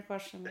understand your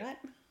question. What?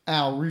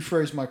 Al,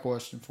 rephrase my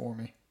question for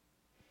me.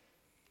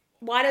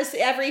 Why does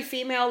every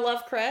female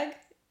love Craig?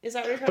 Is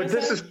that what you're trying But to say?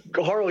 this is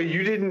Harley.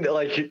 You didn't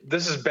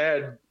this is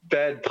bad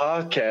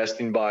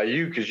podcasting by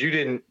you because you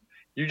didn't.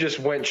 You just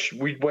went.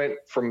 We went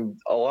from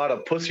a lot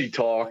of pussy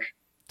talk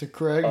To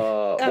Craig?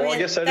 I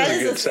guess that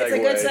is a good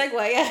segue. It's a good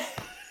segue.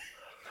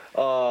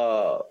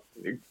 Yeah.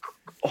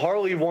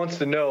 Harley wants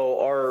to know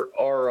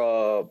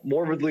our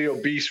morbidly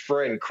obese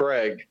friend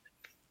Craig.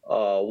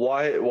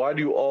 Why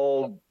do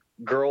all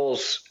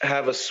girls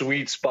have a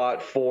sweet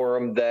spot for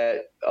him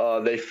that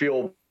they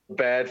feel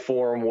bad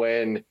for him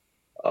when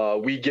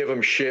we give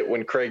him shit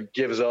when Craig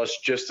gives us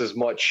just as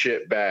much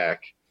shit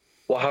back?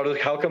 Well,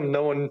 how come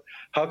no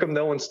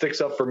one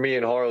sticks up for me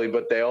and Harley,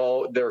 but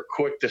they're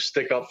quick to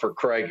stick up for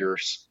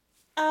Craigers?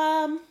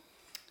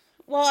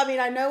 Well, I mean,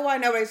 I know why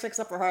nobody sticks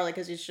up for Harley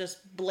because he's just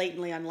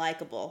blatantly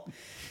unlikable.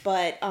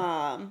 But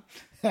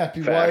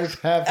happy facts.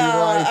 wife, happy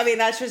life. I mean,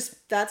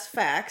 that's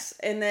facts.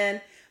 And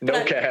then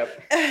No cap.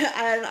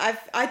 And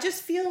I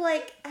just feel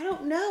like I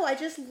don't know. I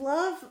just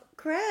love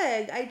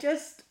Craig. I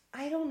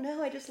don't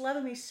know. I just love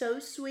him. He's so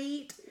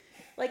sweet.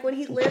 Like when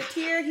he lived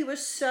here, he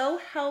was so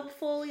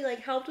helpful. He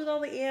helped with all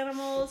the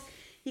animals.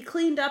 He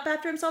cleaned up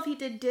after himself. He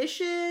did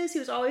dishes. He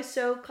was always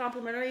so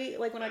complimentary.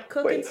 Like when I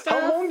cook and stuff.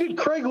 How long did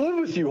Craig live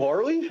with you,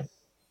 Harley?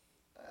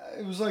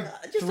 It was like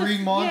Just 3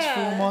 months,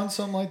 yeah. 4 months,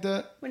 something like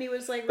that. When he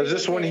was like, Is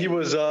this when he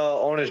was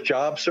on his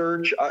job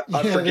search? I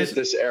Yeah, forget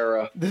this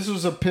era. This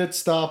was a pit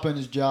stop in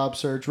his job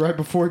search right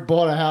before he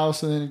bought a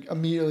house and then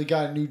immediately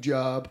got a new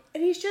job.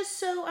 And he's just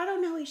so, I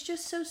don't know, he's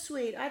just so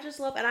sweet. I just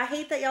love, and I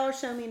hate that y'all are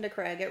so mean to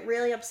Craig. It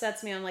really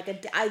upsets me on like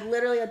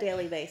literally a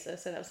daily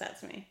basis. It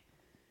upsets me.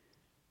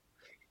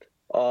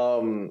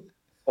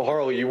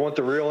 Harley, you want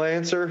the real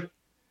answer?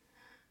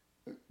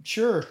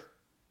 Sure.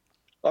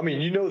 I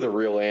mean, you know the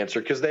real answer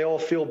because they all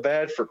feel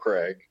bad for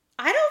Craig.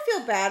 I don't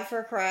feel bad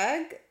for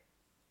Craig.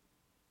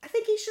 I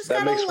think he's just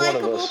That got makes a one of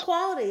likable us.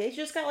 quality. He's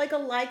just got like a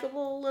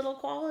likable little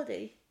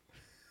quality.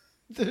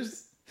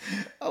 There's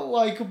a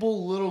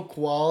likable little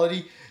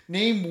quality.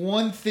 Name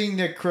one thing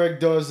that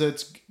Craig does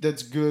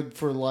that's good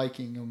for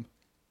liking him.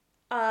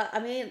 I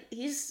mean,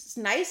 he's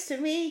nice to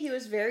me. He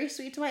was very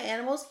sweet to my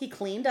animals. He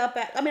cleaned up.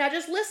 I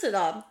just listed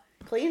them.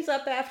 Cleans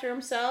up after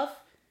himself.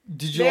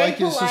 Did you Very like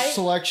his polite.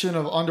 selection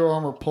of Under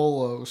Armour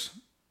polos?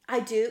 I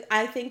do.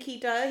 I think he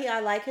does. I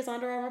like his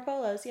Under Armour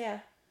polos. Yeah,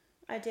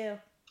 I do.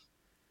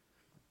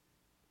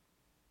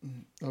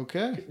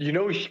 Okay. You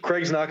know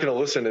Craig's not going to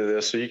listen to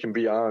this, so you can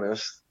be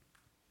honest.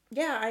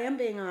 Yeah, I am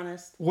being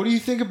honest. What do you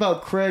think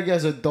about Craig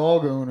as a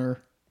dog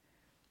owner?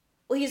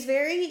 Well, he's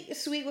very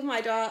sweet with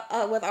my dog,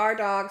 with our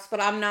dogs, but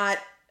I'm not.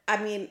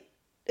 I mean,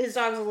 his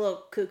dog's a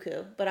little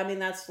cuckoo, but I mean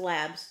that's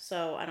labs,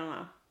 so I don't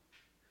know.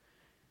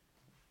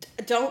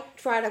 Don't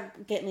try to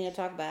get me to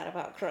talk bad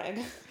about Craig.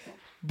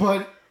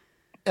 But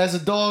as a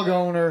dog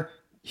owner,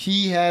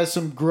 he has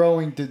some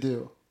growing to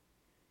do.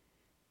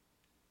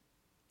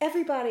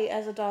 Everybody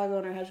as a dog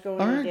owner has growing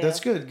All to right, do. that's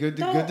good. Good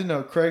to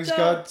know. Craig's don't-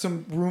 got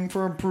some room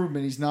for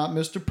improvement. He's not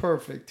Mr.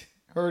 Perfect.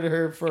 Heard it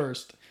here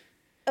first.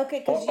 Okay,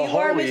 because you are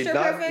Harley, Mr.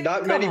 not- Perfect. not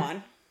Come many-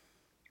 on.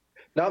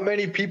 Not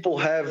many people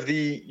have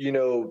the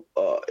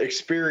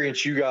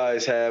experience you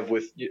guys have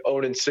with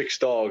owning 6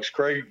 dogs.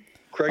 Craig's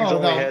Oh,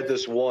 only no. had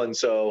this one,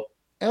 so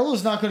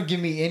Ella's not going to give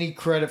me any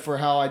credit for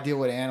how I deal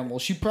with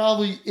animals. She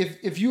probably,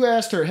 if you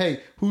asked her,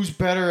 hey, who's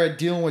better at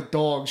dealing with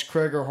dogs,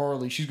 Craig or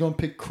Harley, she's going to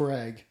pick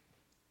Craig.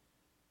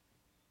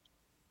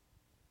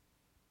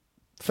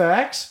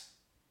 Facts?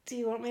 Do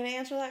you want me to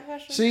answer that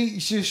question? See,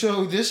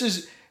 so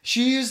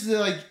she is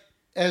like,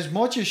 as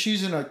much as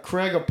she's a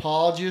Craig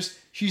apologist,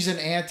 she's an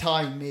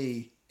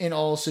anti-me in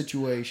all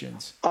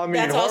situations. I mean,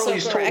 That's also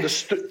Harley's told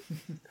correct.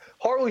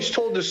 Harley's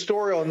told the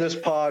story on this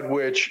pod,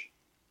 which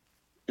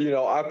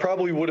I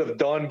probably would have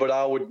done, but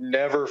I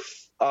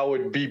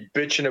would be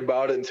bitching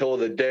about it until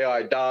the day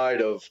I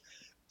died of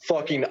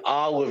fucking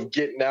Olive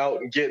getting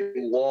out and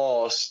getting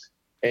lost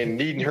and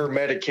needing her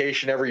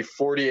medication every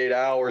 48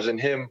 hours and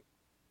him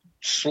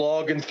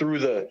slogging through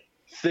the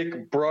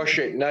thick brush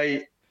at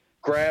night,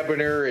 grabbing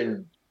her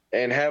and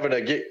having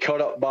to get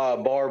cut up by a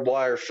barbed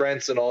wire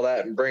fence and all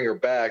that and bring her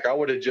back. I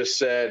would have just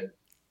said,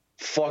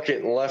 fuck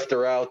it, and left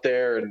her out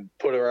there and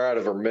put her out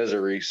of her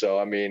misery. So,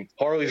 I mean,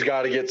 Harley's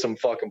got to get some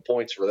fucking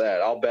points for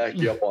that. I'll back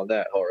you up on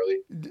that, Harley.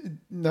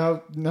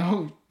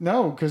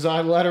 No, because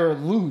I let her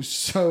loose.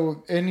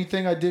 So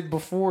anything I did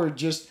before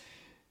just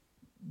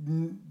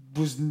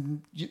was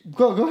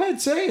go ahead,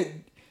 say it.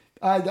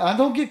 I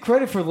don't get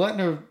credit for letting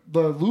her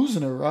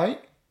losing her, right?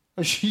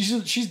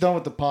 She's done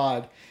with the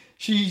pod.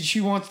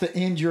 She wants to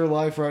end your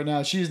life right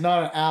now. She's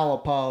not an Al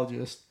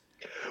apologist.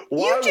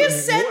 You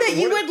just said that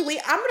you would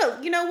leave.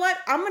 You know what?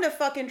 I'm gonna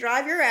fucking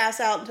drive your ass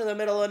out into the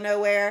middle of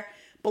nowhere,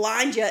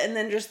 blind you, and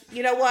then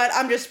you know what?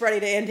 I'm just ready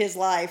to end his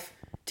life.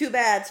 Too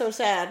bad. So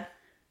sad.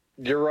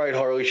 You're right,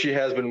 Harley. She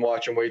has been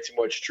watching way too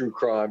much true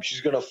crime.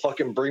 She's going to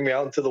fucking bring me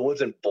out into the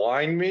woods and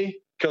blind me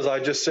because I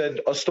just said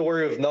a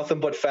story of nothing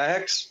but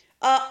facts.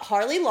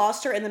 Harley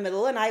lost her in the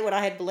middle of the night when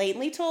I had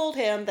blatantly told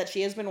him that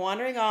she has been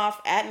wandering off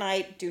at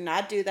night. Do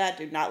not do that.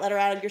 Do not let her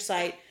out of your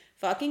sight.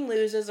 Fucking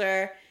loses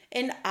her.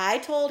 And I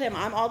told him,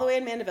 I'm all the way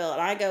in Mandeville,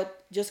 and I go,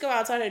 just go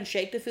outside and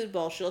shake the food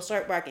bowl. She'll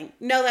start barking.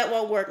 No, that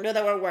won't work. No,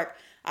 that won't work.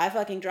 I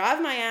fucking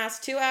drive my ass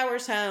 2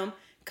 hours home,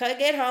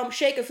 get home,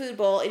 shake a food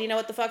bowl, and you know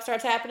what the fuck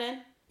starts happening?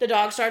 The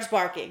dog starts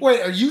barking.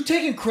 Wait, are you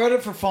taking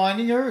credit for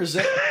finding her? Is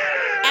that...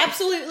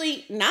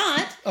 Absolutely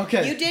not.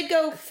 Okay. You did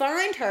go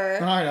find her.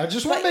 All right, I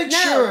just want to But make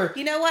no, sure.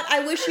 you know what?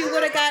 I wish you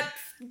would have got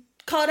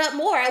caught up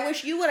more. I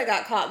wish you would have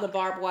got caught in the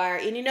barbed wire.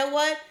 And you know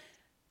what?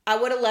 I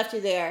would have left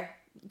you there.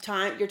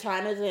 Your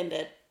time has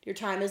ended. Your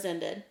time has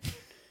ended.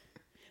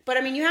 But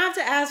I mean, you have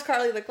to ask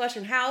Carly the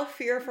question: how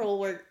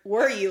fearful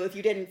were you if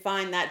you didn't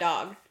find that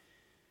dog?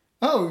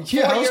 Oh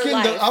yeah, For I your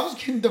life. was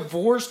getting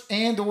divorced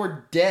and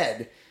or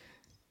dead.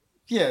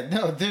 Yeah,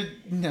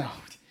 no.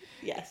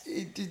 Yes.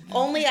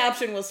 Only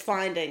option was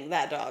finding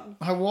that dog.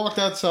 I walked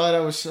outside. I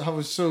was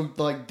so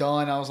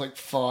done. I was like,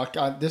 "Fuck!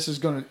 This is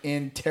going to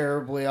end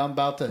terribly." I'm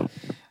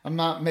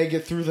not make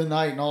it through the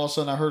night, and all of a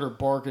sudden I heard her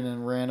barking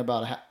and ran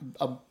about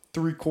a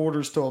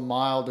 3/4 to a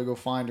mile to go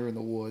find her in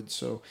the woods.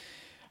 So,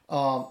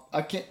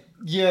 I can't.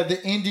 Yeah,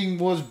 the ending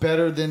was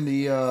better than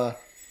the.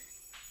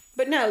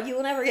 But no, you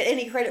will never get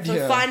any credit for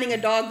Yeah. finding a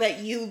dog that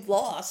you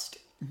lost.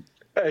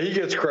 Hey, he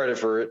gets credit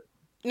for it.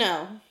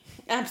 No,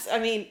 I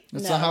mean,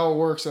 That's no. not how it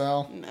works,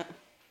 Al. No,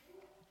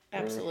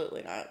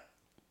 absolutely not.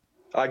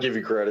 I give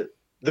you credit.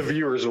 The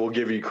viewers will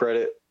give you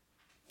credit.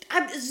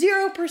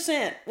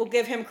 0% will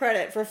give him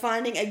credit for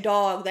finding a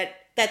dog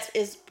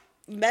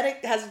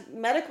has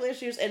medical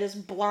issues and is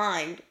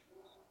blind.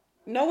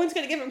 No one's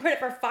gonna give him credit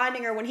for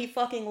finding her when he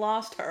fucking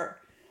lost her.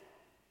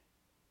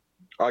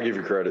 I'll give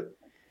you credit.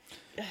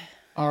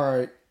 All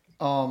right.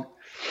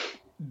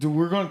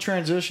 We're going to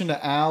transition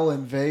to Al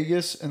in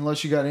Vegas.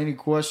 Unless you got any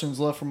questions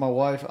left from my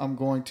wife, I'm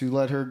going to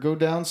let her go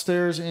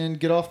downstairs and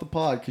get off the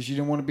pod because she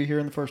didn't want to be here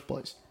in the first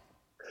place.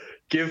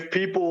 Give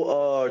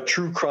people a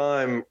true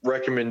crime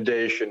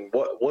recommendation.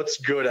 What's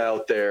good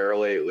out there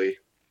lately?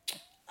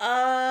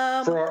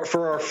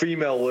 For our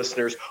female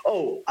listeners.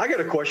 Oh, I got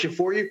a question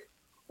for you.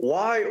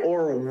 Why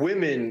are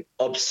women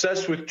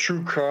obsessed with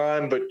true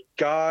crime, but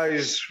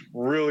guys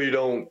really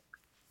don't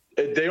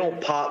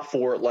pop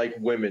for it like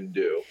women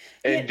do?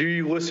 And do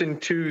you listen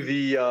to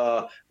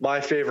the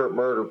My Favorite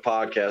Murder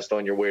podcast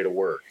on your way to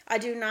work? I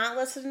do not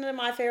listen to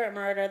My Favorite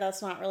Murder. I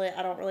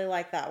don't really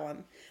like that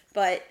one.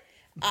 But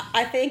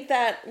I think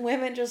that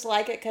women just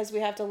like it because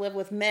we have to live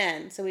with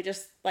men. So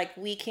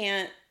we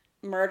can't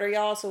murder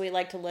y'all. So we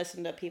like to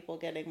listen to people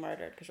getting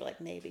murdered because we're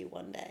like, maybe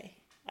one day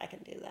I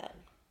can do that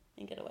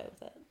and get away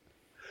with it.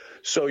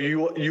 So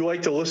you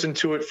like to listen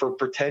to it for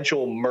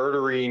potential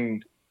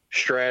murdering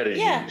strategies?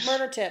 Yeah,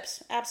 murder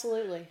tips.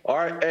 Absolutely. All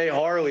right. Hey,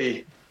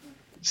 Harley,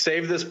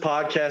 save this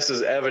podcast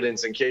as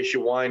evidence in case you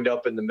wind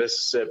up in the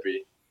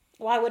Mississippi.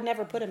 Well, I would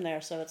never put him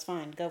there, so it's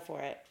fine. Go for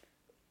it.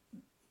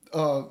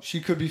 She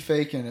could be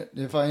faking it.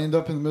 If I end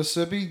up in the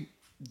Mississippi,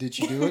 did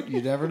she do it?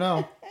 You never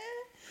know.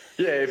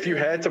 Yeah, if you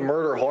had to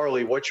murder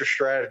Harley, what's your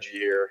strategy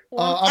here?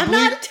 Well, I'm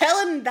not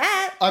telling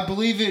that. I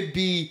believe it'd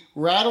be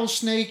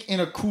rattlesnake in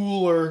a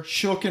cooler,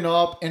 shooken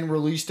up, and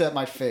released at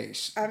my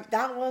face.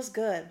 That was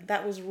good.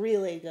 That was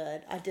really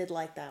good. I did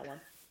like that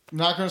one. I'm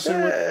not going to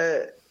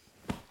say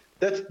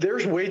what...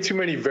 There's way too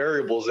many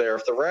variables there.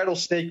 If the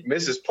rattlesnake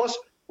misses, plus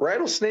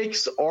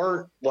rattlesnakes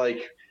aren't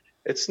like,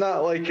 it's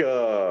not like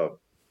a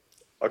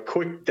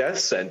quick death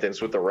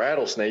sentence with a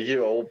rattlesnake.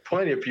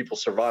 Plenty of people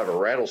survive a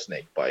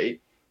rattlesnake bite.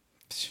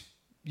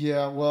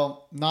 Yeah,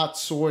 well, not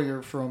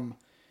Sawyer from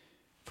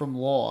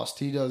Lost.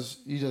 He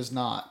does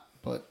not,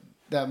 but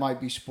that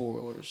might be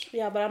spoilers.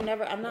 Yeah, but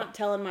I'm not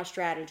telling my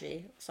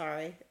strategy.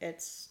 Sorry.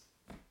 It's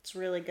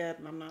really good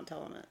and I'm not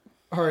telling it.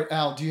 All right,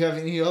 Al, do you have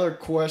any other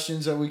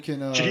questions that we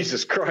can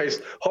Jesus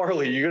Christ.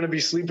 Harley, you going to be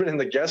sleeping in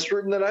the guest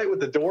room tonight with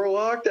the door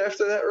locked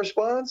after that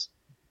response?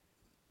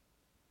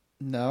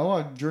 No,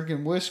 I'm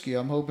drinking whiskey.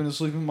 I'm hoping to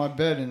sleep in my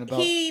bed in about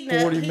 40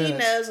 minutes. He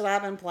knows that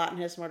I've been plotting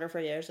his murder for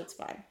years. It's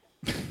fine.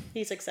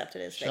 He's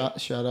accepted his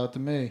fate. Shout out to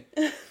me.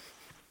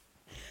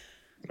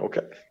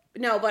 Okay.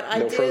 No, but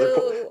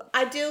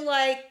I do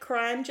like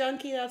Crime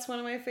Junkie. That's one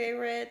of my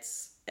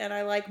favorites. And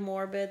I like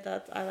Morbid.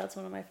 That's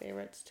one of my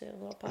favorites too.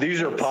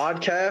 These are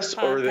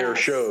podcasts or they're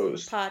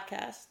shows?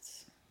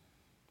 Podcasts.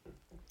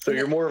 So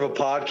you're more of a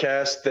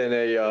podcast than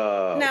a...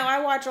 No,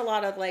 I watch a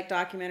lot of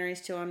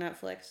documentaries too on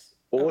Netflix.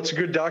 Well, what's a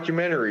good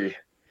documentary?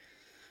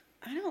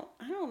 I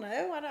don't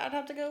know. I'd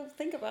have to go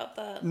think about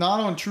that. Not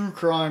on true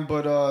crime,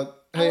 but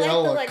hey,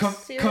 Ella,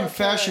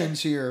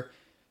 confessions here.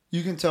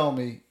 You can tell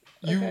me.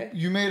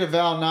 You made a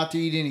vow not to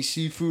eat any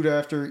seafood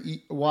after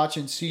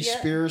watching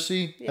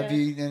Seaspiracy. Yeah. Have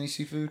you eaten any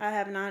seafood? I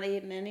have not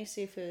eaten any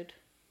seafood.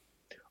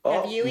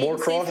 Oh, have you more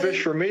crawfish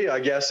seafood? For me, I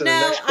guess. In the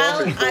next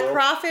crawfish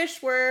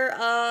crawfish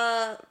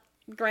were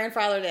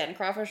grandfathered in.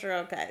 Crawfish are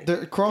okay.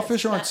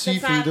 Crawfish aren't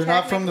seafood. They're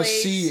not from the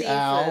sea, seafood.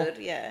 Al.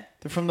 Yeah.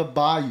 They're from the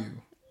bayou.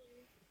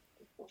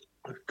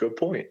 Good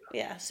point.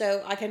 Yeah,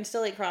 so I can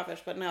still eat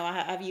crawfish, but no.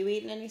 Have you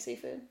eaten any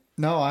seafood?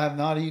 No, I have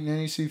not eaten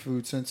any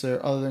seafood since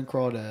there, other than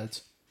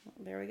crawdads.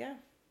 There we go.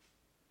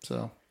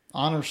 So,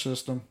 honor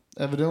system.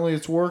 Evidently,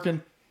 it's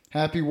working.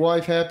 Happy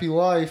wife, happy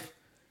life.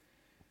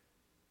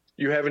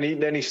 You haven't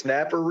eaten any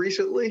snapper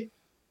recently?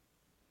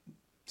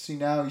 See,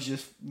 now he's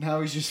just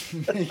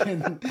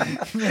making.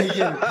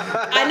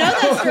 I know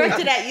that's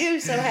directed at you,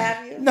 so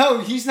have you?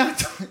 No, he's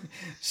not.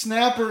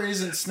 Snapper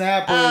isn't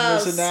snapper in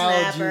this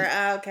analogy.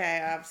 Snapper.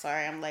 Okay, I'm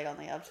sorry. I'm late on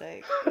the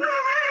uptake.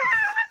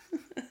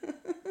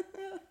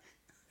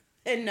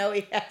 And no,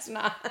 he has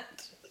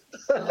not.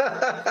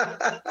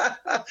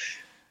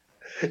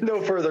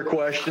 No further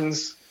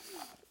questions.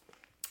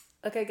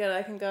 Okay, good.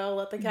 I can go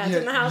let the cats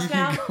in the house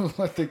now. Go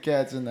let the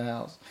cats in the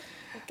house.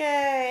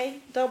 Okay.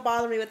 Don't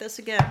bother me with this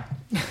again.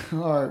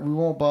 All right, we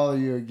won't bother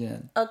you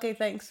again. Okay,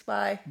 thanks.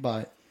 Bye.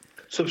 Bye.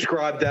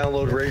 Subscribe,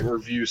 download, rate, and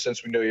review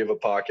since we know you have a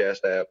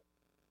podcast app.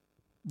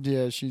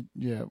 Yeah,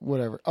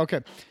 whatever.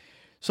 Okay.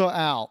 So,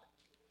 Al,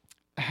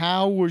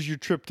 how was your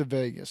trip to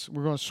Vegas?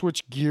 We're going to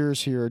switch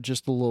gears here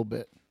just a little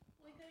bit.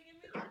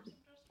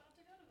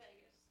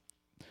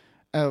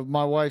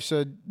 My wife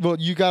said, well,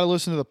 you got to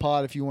listen to the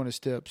pod if you want his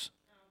tips.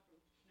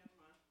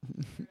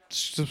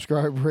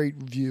 Subscribe, rate,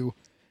 review.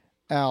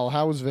 Al,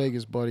 how was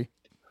Vegas, buddy?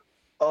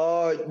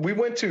 We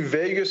went to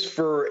Vegas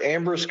for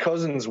Amber's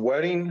cousin's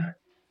wedding.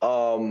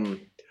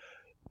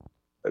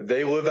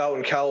 They live out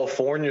in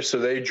California, so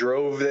they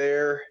drove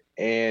there,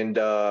 and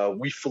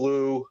we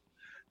flew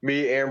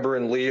me, Amber,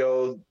 and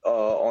Leo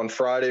on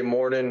Friday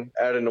morning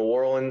out of New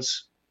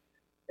Orleans,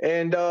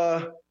 and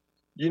the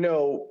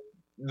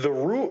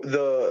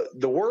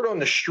word on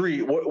the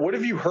street. What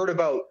have you heard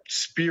about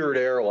Spirit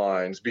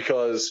Airlines?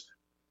 Because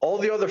all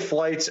the other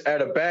flights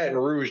out of Baton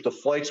Rouge, the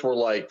flights were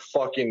like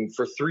fucking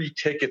for 3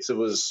 tickets. It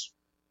was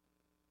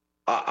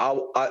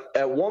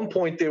at one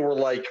point they were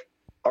like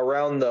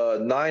around the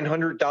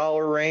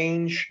 $900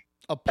 range.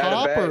 A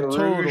pop or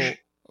total?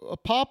 A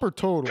pop or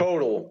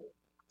total?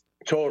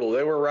 Total.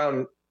 They were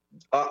around.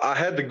 I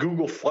had the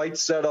Google flight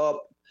set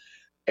up,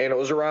 and it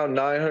was around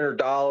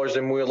 $900.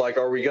 And we were like,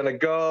 "Are we gonna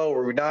go?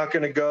 Are we not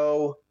gonna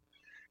go?"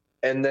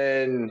 And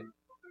then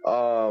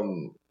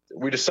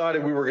we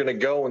decided we were gonna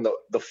go, and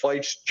the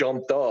flights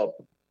jumped up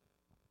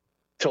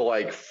to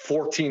like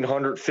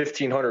 $1,400,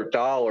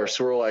 $1,500.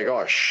 So we're like,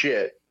 "Oh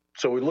shit!"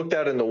 So we looked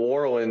at it in New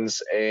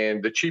Orleans,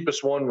 and the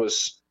cheapest one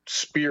was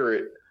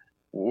Spirit,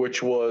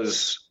 which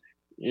was,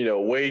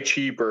 way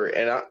cheaper.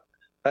 And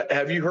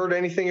have you heard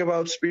anything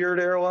about Spirit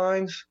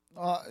Airlines?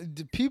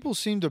 People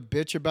seem to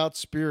bitch about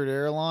Spirit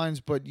Airlines,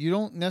 but you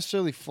don't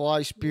necessarily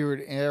fly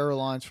Spirit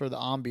Airlines for the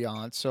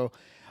ambiance. So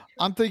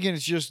I'm thinking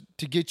it's just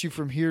to get you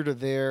from here to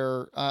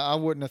there. I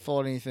wouldn't have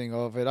thought anything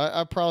of it.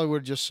 I probably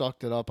would have just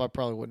sucked it up. I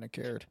probably wouldn't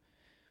have cared.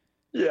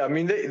 Yeah, I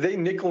mean, they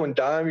nickel and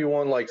dime you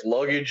on like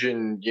luggage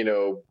and,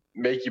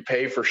 make you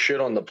pay for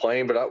shit on the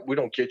plane, but we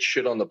don't get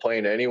shit on the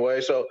plane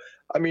anyway. So,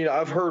 I mean,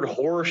 I've heard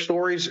horror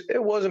stories.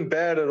 It wasn't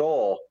bad at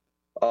all.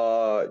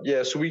 So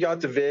we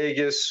got to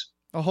Vegas.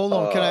 Oh, hold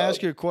on. Can I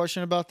ask you a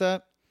question about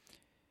that?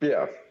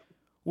 Yeah.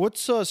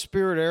 What's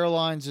Spirit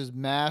Airlines'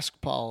 mask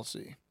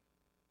policy?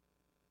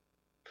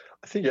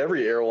 I think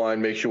every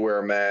airline makes you wear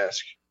a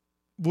mask.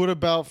 What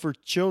about for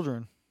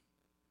children?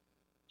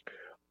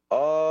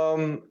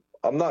 I'm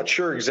not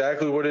sure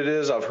exactly what it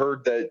is. I've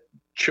heard that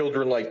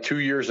children like 2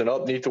 years and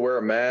up need to wear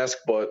a mask,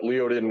 but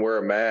Leo didn't wear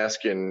a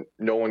mask, and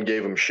no one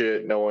gave him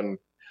shit. No one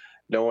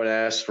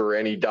asked for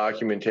any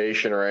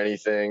documentation or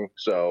anything.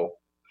 So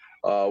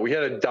we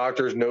had a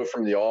doctor's note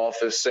from the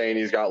office saying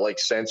he's got like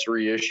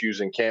sensory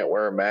issues and can't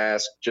wear a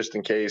mask, just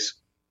in case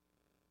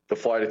the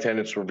flight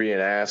attendants were being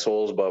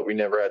assholes, but we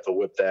never had to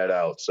whip that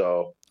out.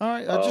 So all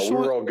right, we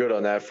were all good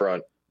on that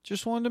front.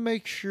 Just wanted to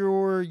make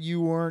sure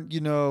you weren't,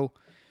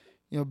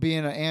 being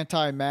an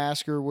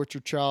anti-masker with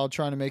your child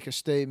trying to make a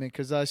statement,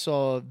 because I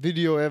saw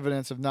video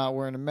evidence of not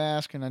wearing a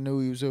mask, and I knew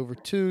he was over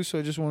 2, so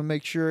I just want to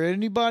make sure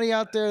anybody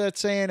out there that's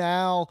saying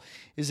Al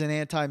is an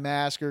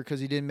anti-masker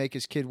because he didn't make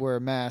his kid wear a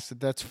mask,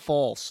 that's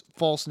false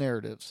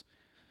narratives.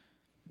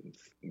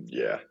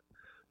 Yeah.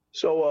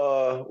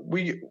 So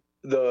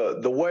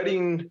the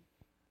wedding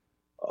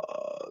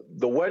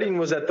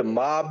was at the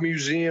Mob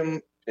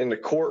Museum in the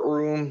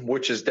courtroom,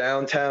 which is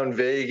downtown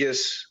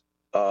Vegas.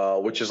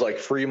 Which is like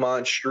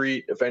Fremont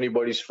Street, if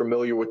anybody's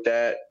familiar with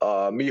that.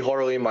 Me,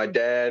 Harley, and my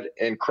dad,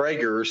 and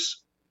Craigers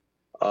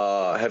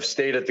have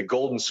stayed at the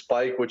Golden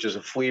Spike, which is a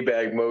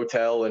Fleabag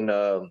motel in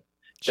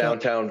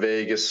downtown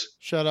Vegas.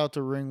 Shout out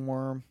to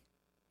Ringworm.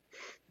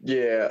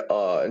 Yeah,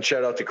 and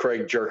shout out to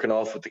Craig jerking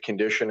off with the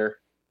conditioner.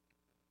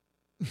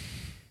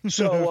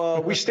 So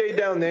we stayed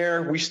down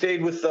there. We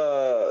stayed with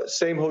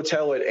same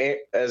hotel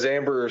as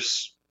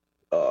Amber's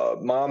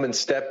mom and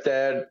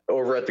stepdad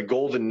over at the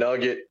Golden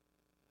Nugget.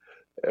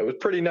 It was a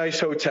pretty nice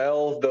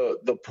hotel.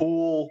 The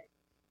pool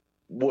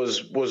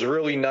was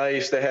really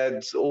nice. They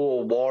had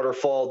little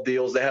waterfall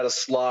deals. They had a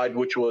slide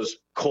which was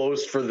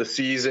closed for the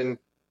season,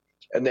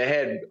 and they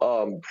had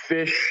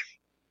fish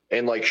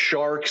and like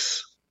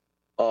sharks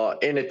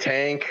in a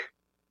tank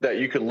that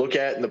you could look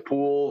at in the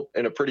pool,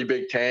 in a pretty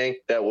big tank.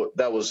 That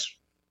was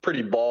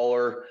pretty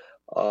baller.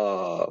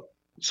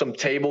 Some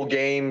table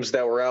games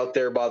that were out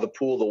there by the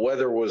pool. The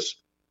weather was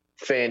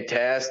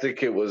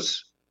fantastic. It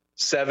was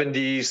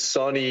 70s,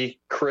 sunny,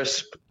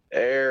 crisp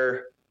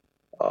air.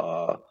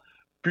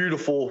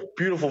 Beautiful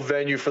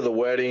venue for the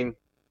wedding.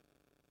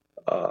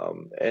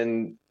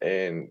 And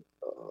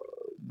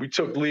we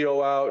took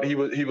Leo out. He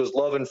was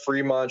loving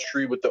Fremont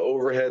Street with the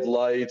overhead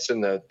lights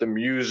and the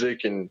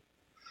music and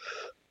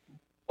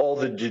all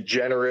the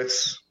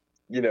degenerates.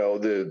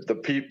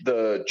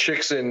 The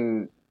chicks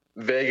in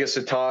Vegas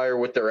attire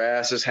with their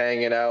asses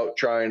hanging out,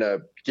 trying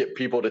to get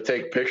people to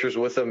take pictures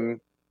with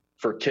them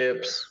for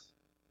tips.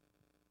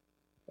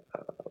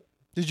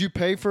 Did you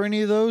pay for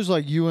any of those,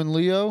 like you and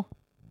Leo?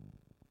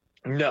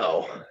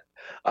 No.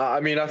 I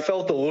mean, I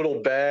felt a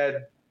little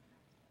bad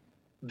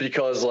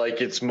because,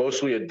 like, it's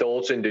mostly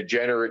adults and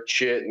degenerate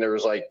shit, and there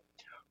was, like,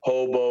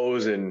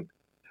 hobos and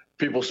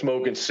people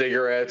smoking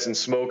cigarettes and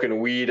smoking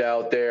weed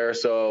out there.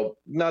 So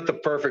not the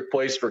perfect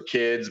place for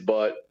kids,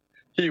 but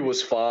he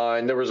was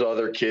fine. There was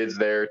other kids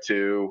there,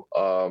 too.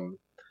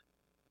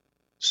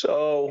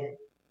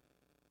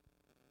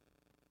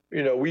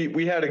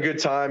 We had a good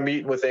time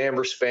meeting with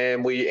Amber's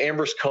family.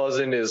 Amber's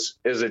cousin is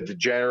a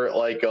degenerate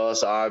like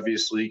us,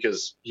 obviously,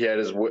 because he had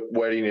his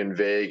wedding in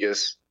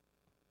Vegas.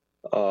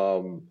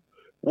 One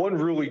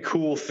really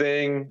cool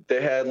thing,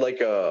 they had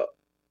like a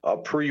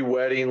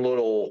pre-wedding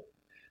little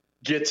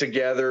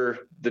get-together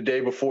the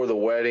day before the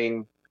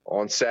wedding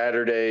on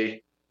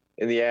Saturday,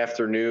 in the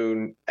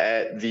afternoon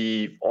on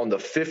the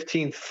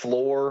 15th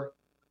floor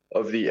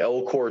of the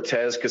El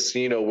Cortez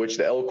Casino, which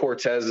the El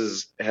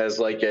Cortez has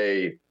like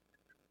a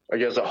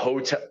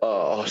hotel,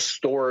 a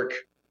historic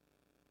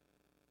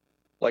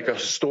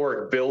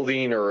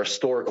building or a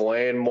historic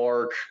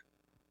landmark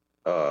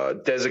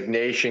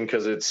designation,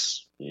 because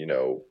it's,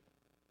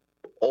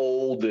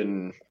 old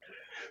and,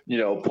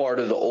 part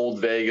of the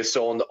old Vegas.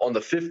 So on the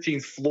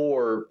 15th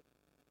floor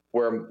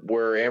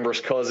where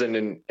Amber's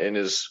cousin and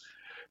his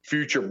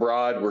future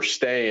bride were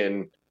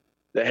staying,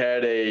 they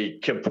had a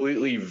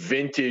completely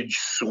vintage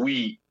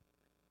suite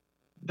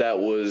that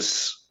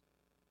was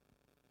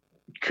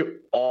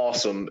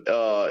awesome.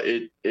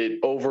 It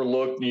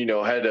overlooked,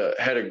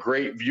 had a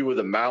great view of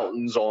the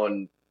mountains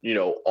on,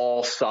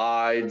 all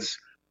sides.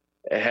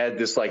 It had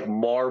this like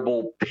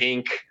marble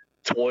pink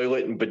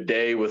toilet and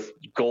bidet with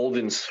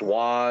golden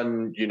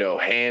swan,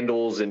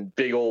 handles, and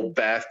big old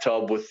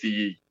bathtub with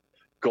the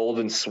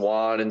golden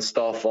swan and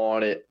stuff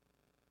on it.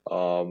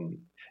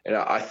 And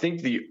I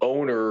think the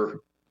owner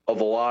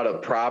of a lot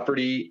of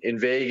property in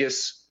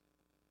Vegas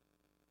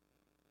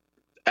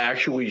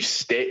actually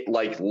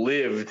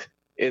lived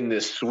in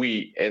this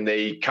suite, and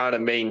they kind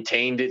of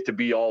maintained it to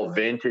be all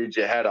vintage.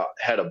 It had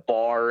a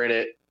bar in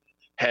it,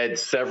 had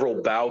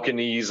several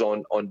balconies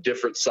on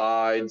different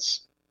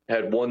sides,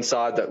 had one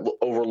side that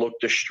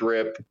overlooked the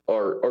Strip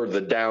or the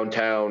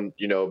downtown,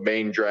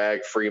 main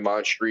drag,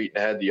 Fremont Street,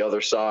 and had the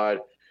other side.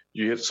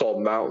 You saw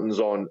mountains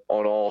on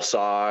all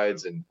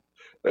sides, and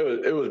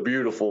it was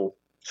beautiful.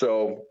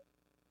 So,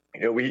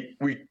 we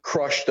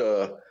crushed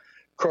a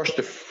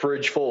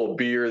fridge full of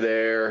beer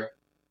there.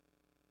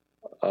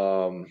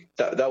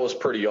 That was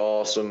pretty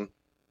awesome.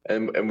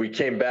 And we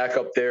came back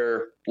up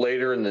there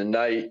later in the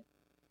night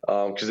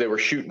because they were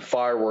shooting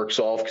fireworks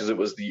off, because it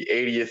was the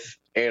 80th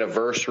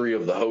anniversary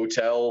of the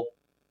hotel.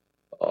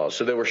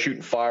 So they were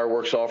shooting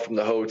fireworks off from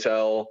the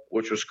hotel,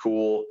 which was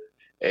cool.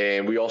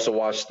 And we also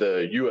watched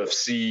the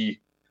UFC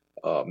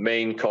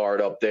main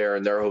card up there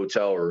in their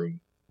hotel room.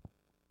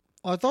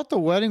 I thought the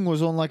wedding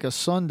was on like a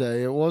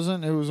Sunday. It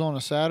wasn't? It was on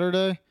a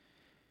Saturday?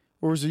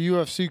 Or was the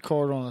UFC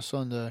card on a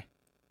Sunday?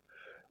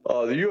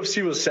 The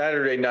UFC was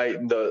Saturday night,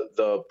 and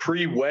the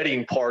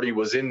pre-wedding party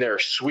was in their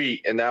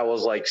suite, and that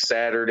was like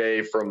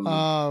Saturday from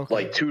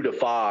like 2 to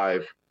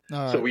 5.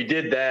 So we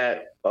did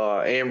that.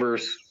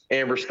 Amber's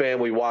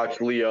family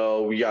watched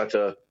Leo. We got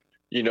to,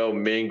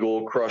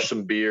 mingle, crush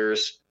some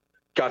beers.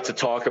 Got to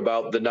talk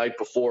about the night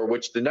before,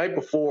 which the night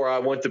before I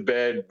went to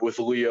bed with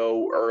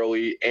Leo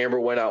early. Amber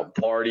went out and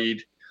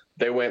partied.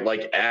 They went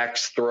like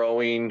axe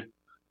throwing.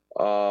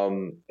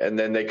 And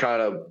then they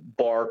kind of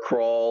bar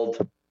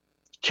crawled,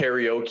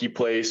 karaoke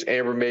place.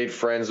 Amber made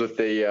friends with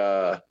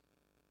a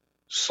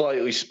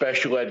slightly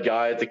special ed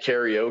guy at the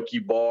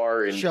karaoke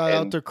bar. And shout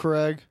out to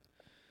Craig.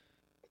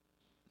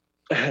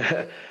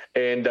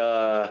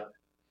 and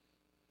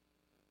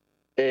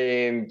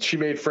she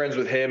made friends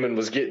with him and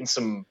was getting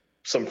some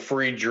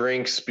free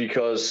drinks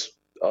because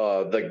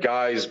the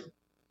guy's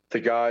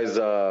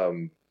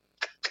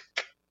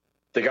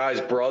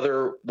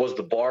brother was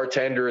the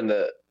bartender, and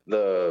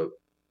the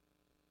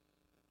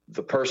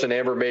person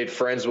Amber made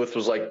friends with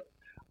was like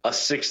a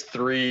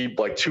 6'3",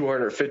 like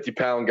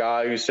 250-pound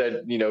guy who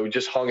said,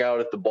 just hung out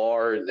at the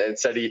bar and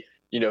said he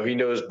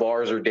knows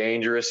bars are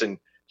dangerous and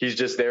he's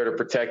just there to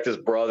protect his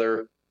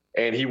brother.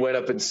 And he went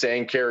up and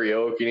sang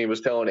karaoke, and he was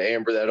telling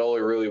Amber that all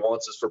he really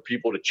wants is for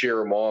people to cheer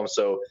him on.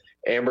 So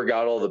Amber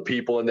got all the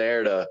people in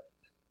there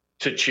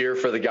to cheer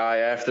for the guy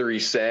after he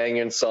sang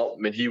and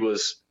something. And he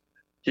was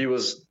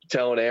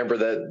telling Amber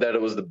that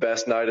it was the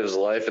best night of his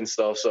life and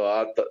stuff. So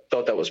I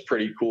thought that was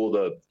pretty cool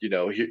to,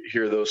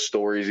 hear those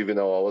stories, even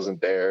though I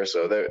wasn't there.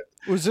 So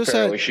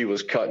apparently she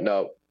was cutting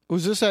up.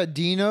 Was this at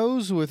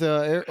Dino's with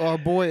our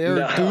boy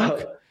Eric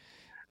Duke?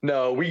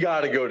 No, we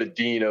got to go to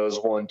Dino's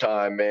one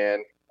time,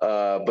 man.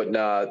 But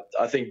nah,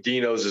 I think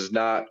Dino's is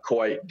not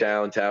quite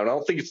downtown. I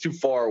don't think it's too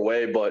far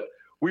away, but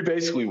we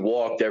basically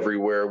walked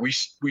everywhere. We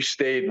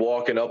stayed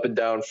walking up and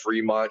down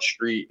Fremont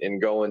Street and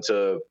going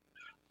to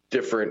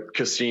different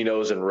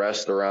casinos and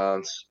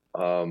restaurants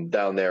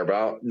down there. But I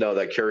don't know,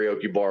 that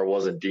karaoke bar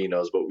wasn't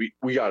Dino's, but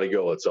we got to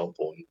go at some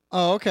point.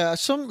 Oh, okay.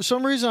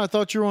 Some reason I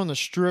thought you were on the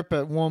Strip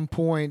at one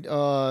point,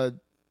 and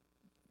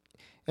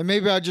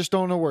maybe I just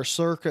don't know where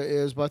Circa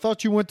is, but I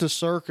thought you went to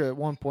Circa at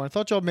one point. I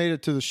thought y'all made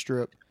it to the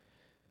Strip.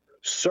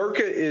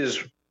 Circa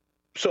is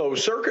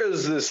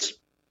this,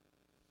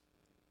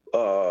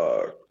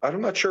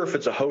 I'm not sure if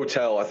it's a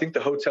hotel. I think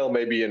the hotel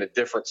may be in a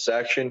different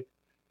section,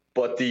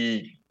 but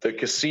the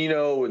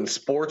casino and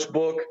sports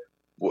book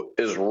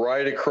is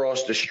right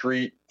across the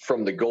street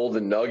from the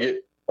Golden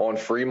Nugget on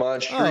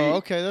Fremont Street. Oh,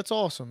 okay. That's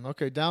awesome.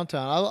 Okay.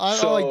 Downtown.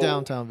 I like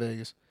downtown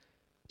Vegas.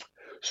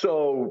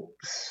 So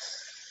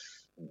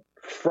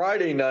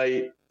Friday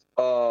night,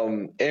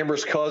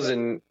 Amber's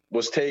cousin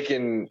was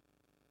taking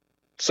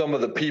some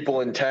of the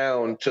people in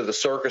town to the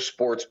Circa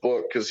sports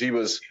book because he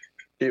was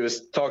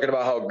talking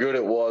about how good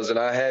it was, and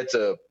I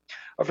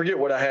forget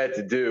what I had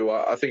to do.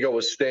 I think I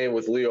was staying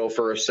with Leo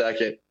for a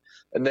second,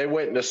 and they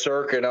went into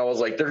Circa, and I was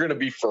like, they're going to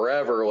be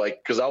forever.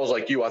 Like, because I was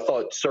like you, I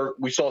thought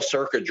we saw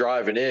Circa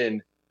driving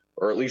in,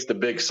 or at least a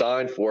big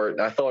sign for it,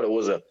 and I thought it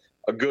was a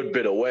good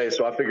bit away.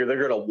 So I figured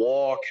they're going to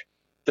walk.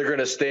 They're going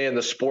to stay in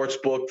the sports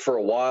book for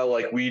a while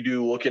like we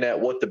do, looking at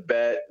what to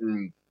bet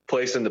and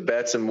placing the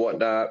bets and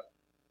whatnot.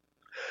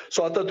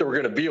 So I thought they were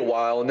going to be a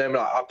while, and then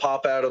I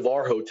pop out of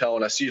our hotel,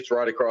 and I see it's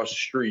right across the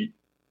street.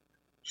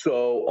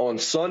 So on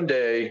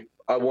Sunday,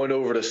 I went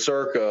over to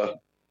Circa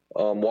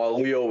while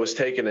Leo was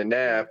taking a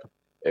nap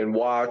and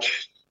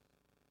watched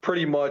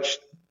pretty much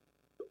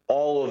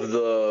all of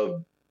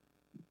the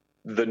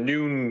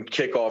noon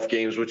kickoff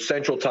games, which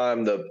Central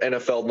Time, the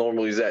NFL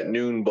normally is at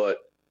noon, but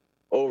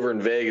over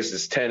in Vegas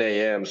it's 10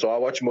 a.m. So I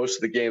watch most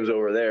of the games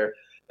over there.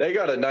 They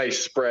got a nice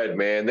spread,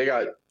 man. They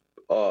got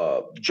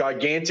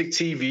gigantic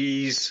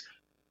TVs,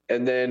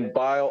 and then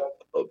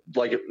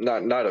like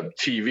not a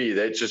TV.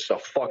 That's just a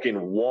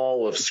fucking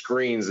wall of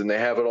screens, and they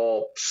have it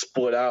all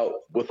split out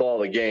with all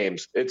the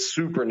games. It's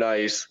super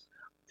nice.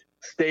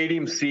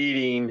 Stadium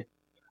seating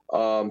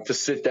to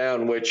sit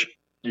down, which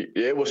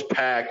it was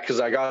packed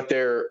because I got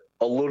there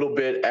a little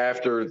bit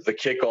after the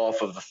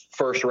kickoff of the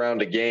first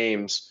round of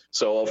games.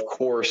 So, of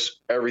course,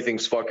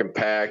 everything's fucking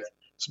packed.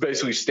 It's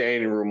basically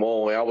standing room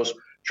only. I was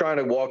trying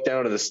to walk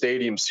down to the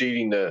stadium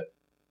seating to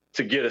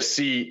get a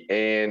seat,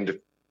 and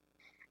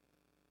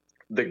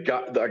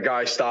the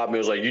guy stopped me.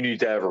 Was like, "You need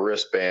to have a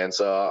wristband."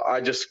 So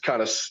I just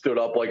kind of stood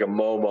up like a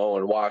Momo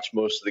and watched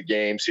most of the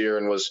games here,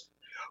 and was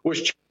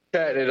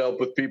chatting it up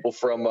with people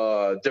from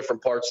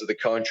different parts of the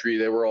country.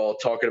 They were all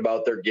talking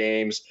about their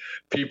games.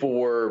 People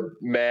were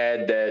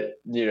mad that,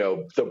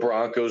 the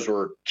Broncos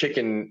were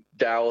kicking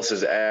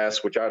Dallas's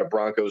ass, which I had a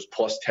Broncos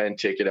 +10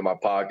 ticket in my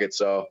pocket.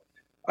 So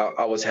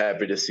I was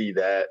happy to see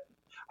that.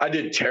 I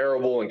did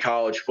terrible in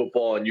college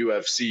football and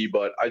UFC,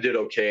 but I did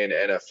okay in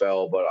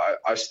NFL, but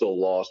I still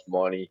lost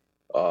money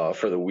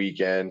for the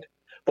weekend.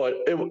 But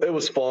it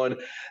was fun.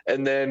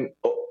 And then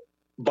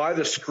by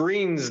the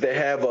screens, they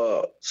have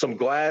some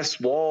glass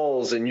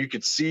walls, and you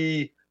could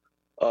see,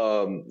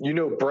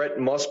 Brett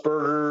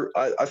Musburger.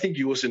 I think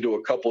you listened to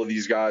a couple of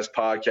these guys'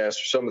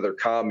 podcasts or some of their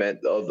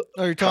comment of.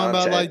 Are you talking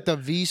about like the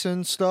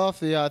VEASAN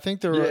stuff? Yeah, I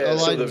think they're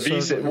so the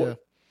VEASAN.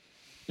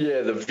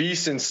 Yeah, the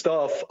VEASAN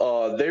stuff.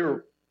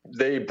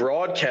 They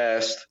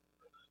broadcast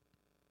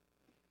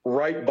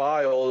right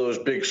by all those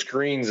big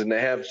screens, and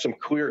they have some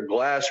clear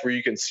glass where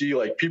you can see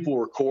like people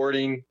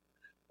recording.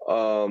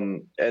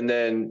 And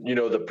then,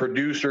 the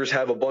producers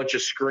have a bunch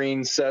of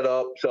screens set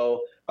up.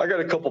 So I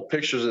got a couple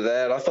pictures of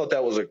that. I thought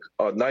that was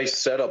a nice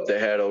setup they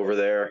had over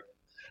there.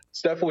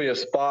 It's definitely a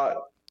spot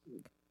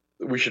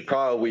we should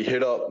probably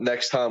hit up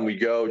next time we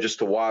go just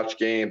to watch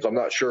games. I'm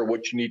not sure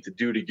what you need to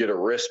do to get a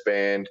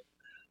wristband.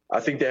 I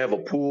think they have a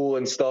pool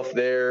and stuff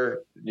there,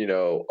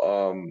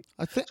 so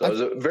it was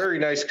a very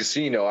nice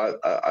casino.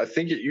 I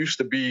think it used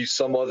to be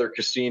some other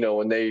casino,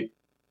 and they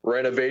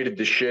renovated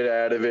the shit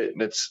out of it,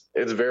 and it's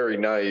very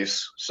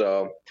nice.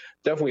 So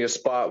definitely a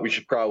spot we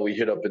should probably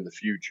hit up in the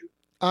future.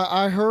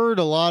 I heard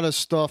a lot of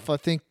stuff. I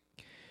think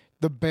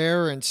the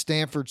Bear and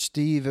Stanford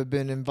Steve have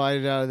been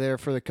invited out of there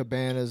for the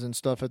cabanas and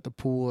stuff at the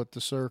pool at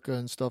the Circa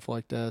and stuff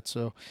like that.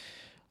 So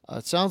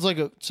it sounds like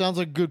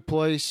a good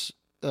place.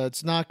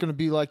 It's not going to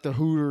be like the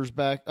Hooters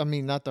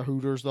not the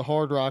Hooters, the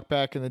Hard Rock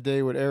back in the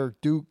day with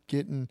Eric Duke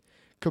getting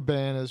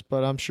cabanas,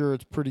 but I'm sure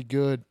it's pretty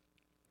good.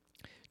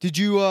 Did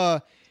you,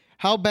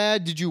 how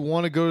bad did you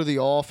want to go to the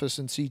office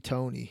and see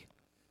Tony?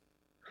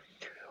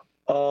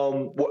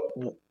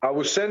 I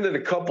was sending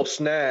a couple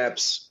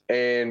snaps,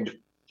 and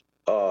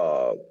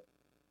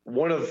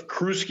one of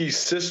Krusky's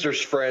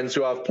sister's friends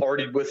who I've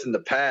partied with in the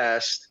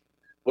past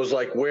was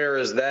like, "Where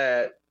is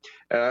that?"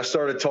 And I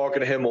started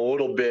talking to him a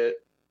little bit.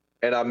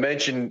 And I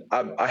mentioned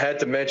I had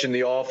to mention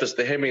the office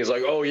to him. He's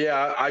like, "Oh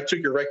yeah, I took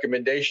your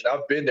recommendation.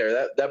 I've been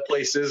there. That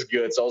place is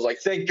good." So I was like,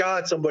 "Thank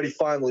God somebody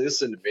finally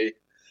listened to me."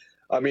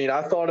 I mean,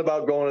 I thought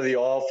about going to the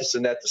office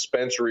and that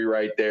dispensary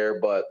right there,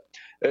 but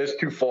it's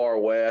too far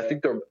away. I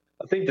think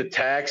the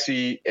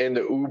taxi and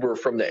the Uber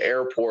from the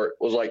airport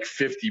was like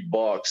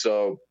 $50,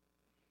 so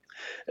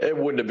it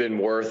wouldn't have been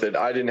worth it.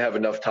 I didn't have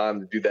enough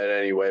time to do that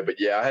anyway. But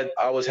yeah,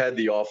 I had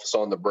the office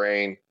on the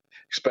brain,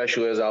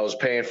 especially as I was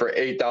paying for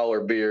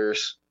 $8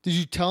 beers. Did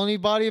you tell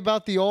anybody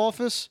about the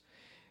office?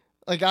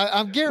 Like,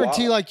 I'm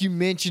guaranteed, like, you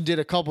mentioned it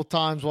a couple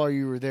times while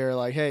you were there.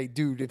 Like, hey,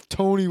 dude, if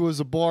Tony was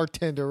a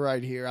bartender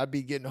right here, I'd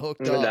be getting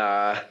hooked up.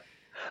 Nah,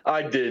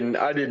 I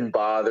didn't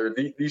bother.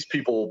 These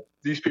people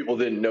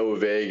didn't know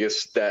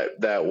Vegas that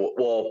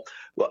well.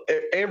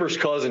 Amber's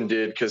cousin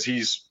did because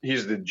he's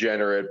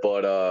degenerate,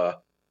 but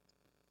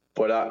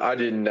I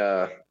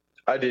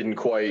didn't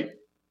quite.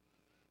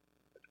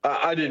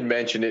 I didn't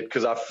mention it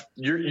because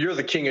you're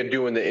the king of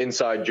doing the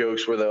inside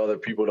jokes where the other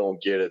people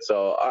don't get it.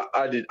 So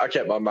I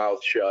kept my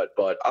mouth shut,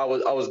 but I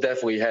was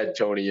definitely had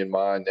Tony in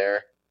mind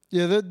there.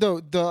 Yeah,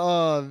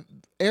 the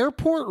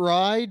airport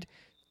ride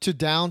to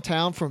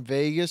downtown from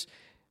Vegas,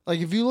 like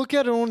if you look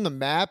at it on the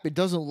map, it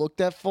doesn't look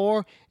that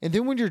far, and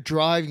then when you're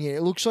driving it,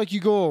 it looks like you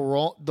go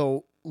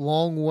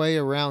long way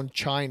around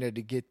China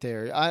to get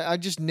there. I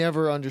just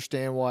never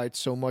understand why it's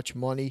so much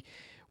money.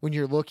 When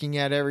you're looking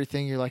at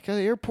everything, you're like, oh,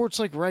 the airport's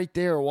like right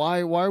there.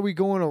 Why are we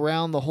going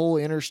around the whole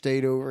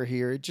interstate over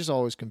here? It just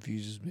always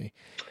confuses me.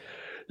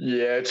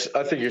 Yeah,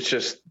 I think it's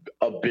just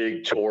a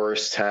big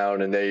tourist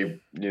town, and they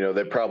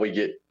probably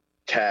get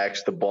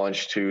taxed a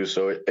bunch too.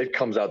 So it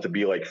comes out to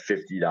be like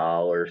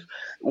 $50,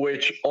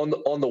 which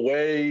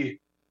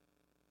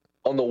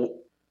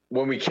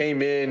when we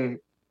came in,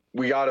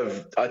 we got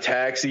a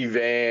taxi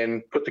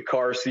van, put the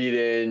car seat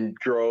in,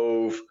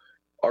 drove.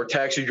 Our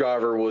taxi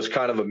driver was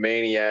kind of a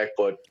maniac,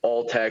 but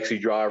all taxi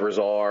drivers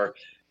are.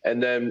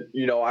 And then,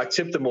 I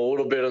tipped him a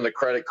little bit on the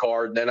credit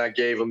card. And then I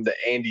gave him the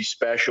Andy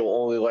special,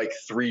 only like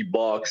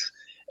 $3.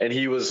 And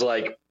he was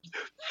like,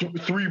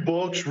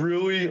 $3,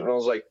 really? And I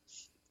was like,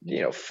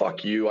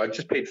 fuck you. I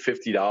just paid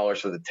 $50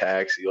 for the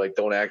taxi. Like,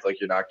 don't act like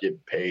you're not getting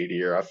paid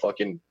here. I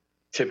fucking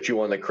tipped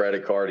you on the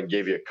credit card and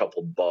gave you a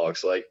couple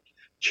bucks. Like,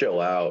 chill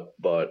out.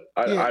 But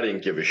I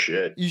didn't give a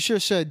shit. You should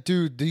have said,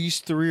 dude, these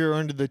 3 are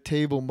under the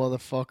table,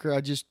 motherfucker.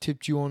 I just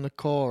tipped you on the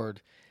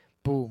card.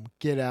 Boom,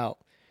 get out.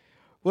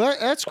 Well,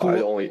 that's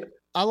cool.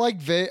 I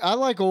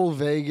like old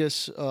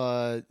Vegas. It's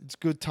a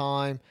good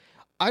time.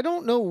 I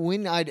don't know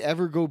when I'd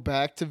ever go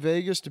back to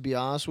Vegas, to be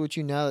honest with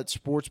you, now that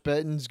sports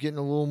betting's getting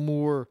a little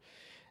more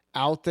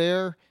out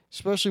there,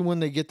 especially when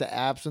they get the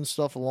apps and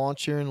stuff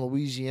launched here in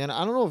Louisiana.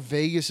 I don't know if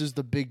Vegas is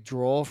the big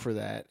draw for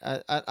that.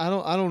 I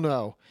don't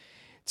know.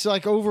 It's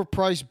like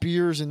overpriced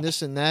beers and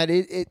this and that.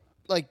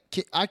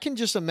 I can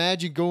just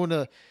imagine going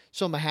to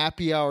some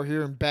happy hour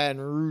here in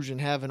Baton Rouge and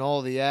having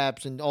all the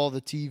apps and all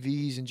the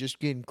TVs and just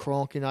getting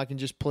crunk, and I can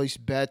just place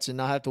bets and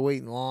not have to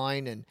wait in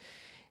line and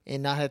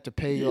not have to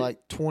pay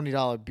like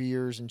 $20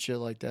 beers and shit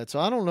like that. So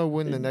I don't know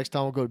when the next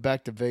time we'll go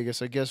back to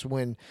Vegas. I guess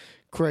when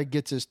Craig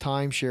gets his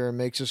timeshare and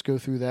makes us go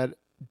through that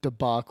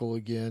debacle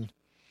again.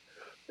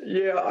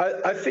 Yeah,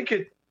 I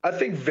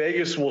think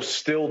Vegas will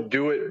still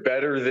do it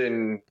better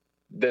than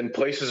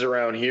places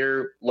around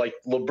here. Like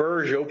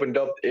LeBurge opened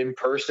up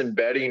in-person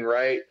betting,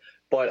 right?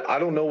 But I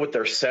don't know what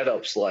their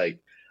setup's like.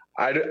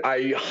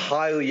 I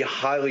highly,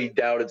 highly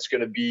doubt it's going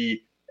to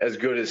be as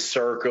good as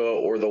Circa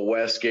or the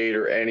Westgate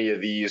or any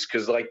of these,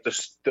 because like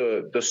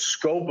the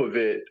scope of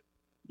it,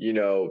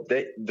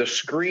 the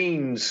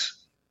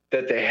screens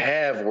that they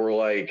have were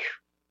like,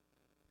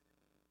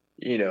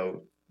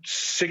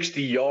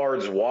 60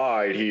 yards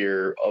wide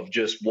here of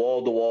just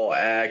wall-to-wall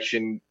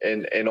action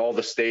and all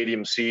the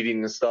stadium seating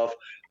and stuff.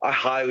 I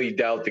highly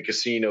doubt the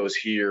casinos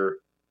here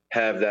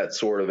have that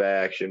sort of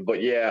action.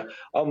 But yeah,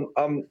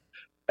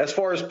 as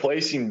far as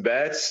placing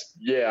bets,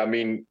 yeah, I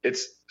mean,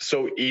 it's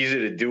so easy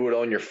to do it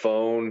on your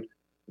phone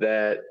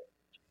that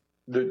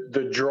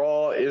the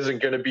draw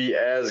isn't going to be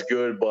as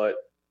good, but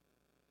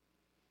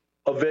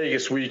a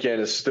Vegas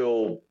weekend is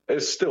still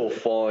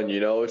fun,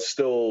 It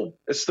still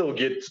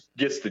gets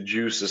the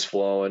juices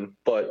flowing.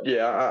 But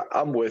yeah,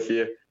 I'm with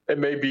you. It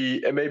may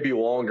be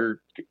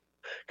longer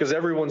because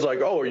everyone's like,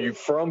 "Oh, are you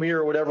from here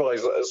or whatever?" Like,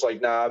 it's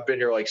like, nah, I've been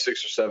here like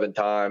 6 or 7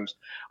 times.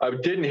 I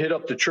didn't hit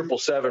up the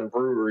 777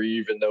 Brewery,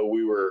 even though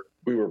we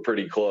were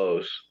pretty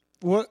close.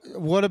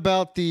 What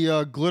about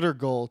the Glitter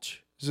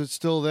Gulch? Is it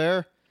still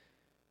there?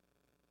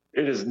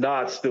 It is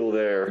not still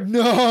there.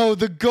 No,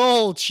 the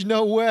Gulch.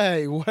 No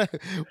way.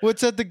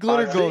 What's at the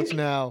Glitter Gulch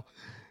now?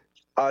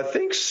 I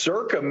think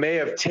Circa may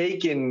have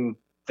taken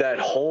that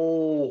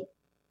whole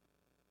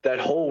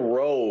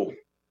row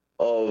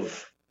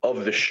of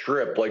the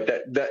strip, like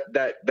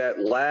that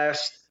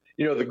last.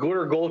 The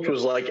Glitter Gulch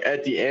was like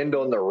at the end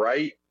on the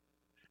right,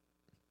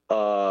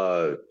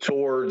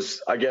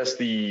 towards I guess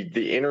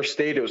the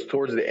interstate. It was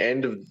towards the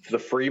end of the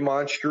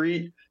Fremont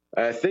Street.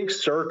 And I think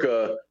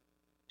Circa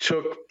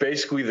took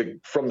basically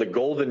from the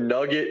Golden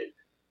Nugget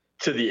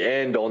to the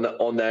end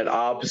on that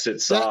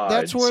opposite side.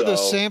 That's where the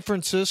San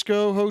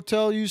Francisco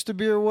hotel used to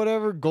be, or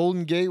whatever,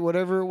 Golden Gate,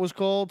 whatever it was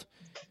called.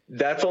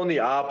 That's on the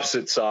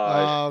opposite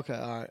side. Oh, okay,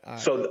 all right.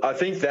 So I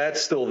think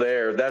that's still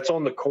there. That's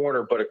on the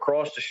corner, but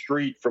across the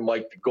street from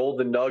like the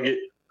Golden Nugget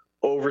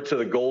over to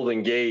the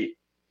Golden Gate,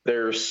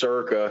 there's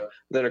Circa.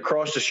 Then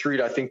across the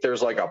street, I think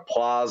there's like a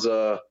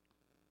plaza,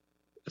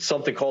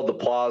 something called the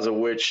Plaza,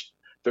 which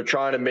they're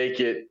trying to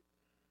make it,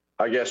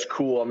 I guess,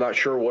 cool. I'm not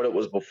sure what it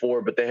was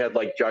before, but they had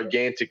like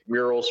gigantic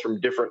murals from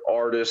different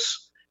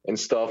artists and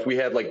stuff. We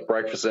had like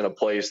breakfast in a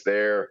place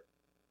there.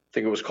 I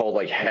think it was called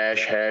like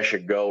Hash a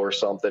Go or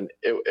something.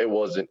 It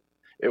wasn't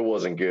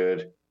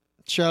good.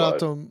 Shout out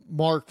to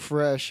Mark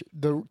Fresh,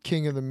 the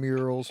king of the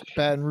murals,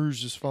 Baton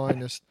Rouge's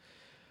finest.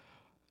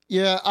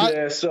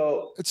 Yeah,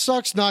 so it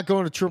sucks not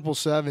going to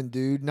 777,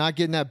 dude. Not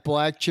getting that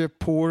black chip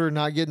porter,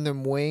 not getting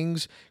them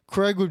wings.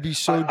 Craig would be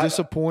so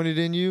disappointed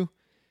in you.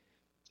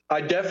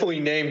 I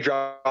definitely name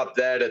dropped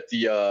that at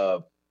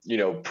the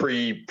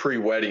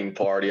pre-wedding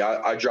party.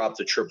 I dropped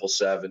the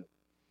 777.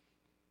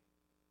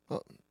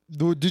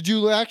 Did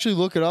you actually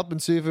look it up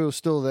and see if it was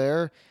still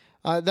there?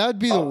 That'd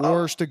be the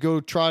worst to go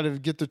try to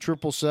get the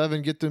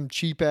 777, get them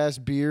cheap ass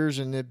beers,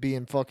 and it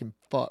being fucking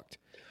fucked.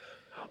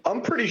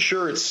 I'm pretty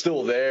sure it's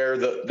still there.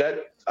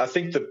 I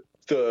think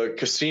the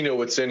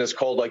casino it's in is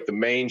called like the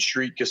Main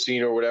Street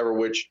Casino or whatever,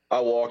 which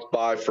I walked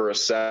by for a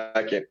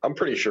second. I'm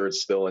pretty sure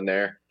it's still in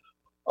there.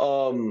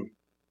 And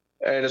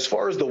as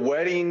far as the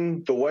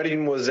wedding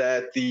was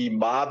at the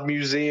Mob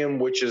Museum,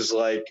 which is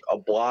like a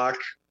block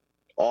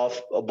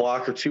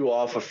or two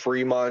off of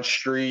Fremont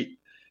Street,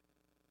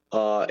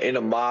 in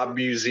a mob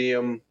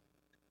museum.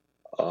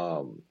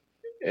 And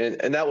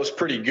that was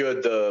pretty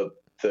good.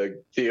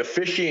 The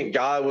officiant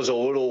guy was a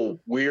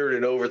little weird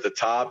and over the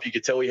top. You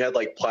could tell he had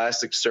like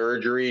plastic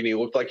surgery, and he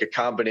looked like a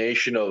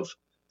combination of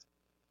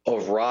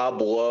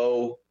Rob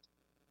Lowe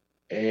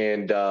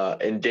and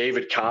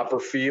David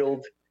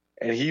Copperfield.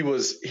 And he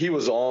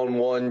was on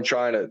one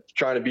trying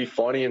to be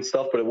funny and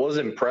stuff, but it was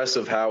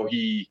impressive how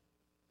he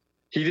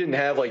didn't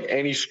have like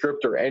any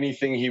script or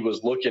anything he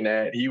was looking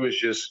at. He was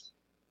just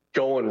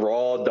going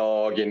raw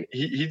dog, and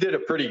he did a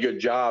pretty good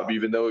job,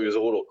 even though he was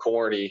a little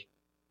corny.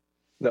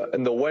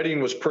 And the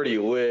wedding was pretty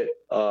lit.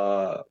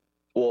 Well,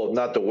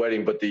 not the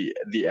wedding, but the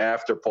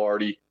after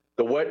party.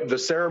 The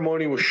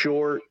ceremony was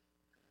short.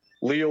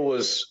 Leo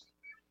was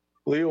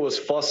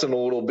fussing a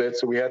little bit,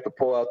 so we had to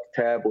pull out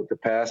the tablet to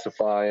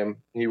pacify him.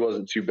 He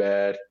wasn't too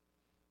bad.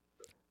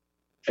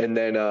 And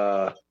then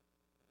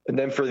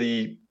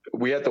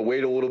we had to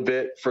wait a little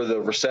bit for the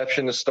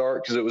reception to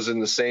start because it was in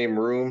the same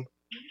room.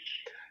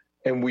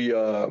 And we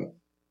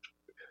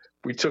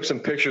took some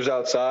pictures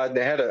outside, and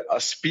they had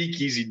a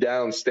speakeasy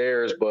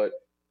downstairs, but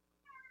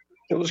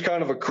it was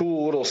kind of a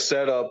cool little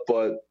setup.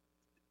 But,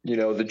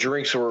 the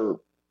drinks were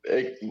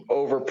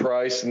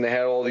overpriced, and they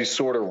had all these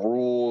sort of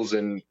rules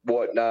and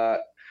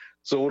whatnot.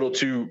 It's a little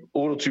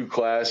too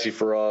classy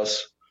for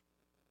us.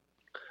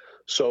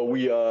 So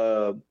we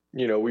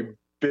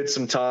bid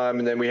some time,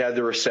 and then we had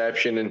the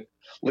reception, and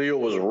Leo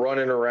was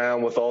running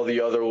around with all the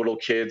other little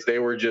kids. They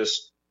were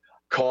just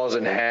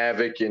causing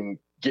havoc and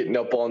getting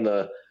up on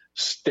the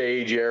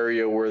stage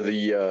area where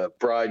the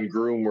bride and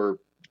groom were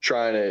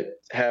trying to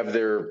have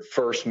their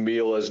first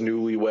meal as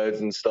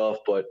newlyweds and stuff.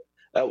 But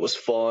that was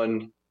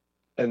fun.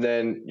 And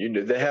then,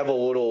 they have a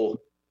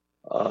little,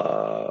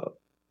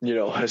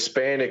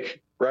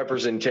 Hispanic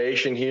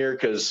representation here,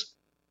 because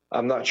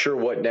I'm not sure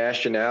what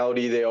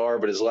nationality they are,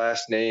 but his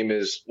last name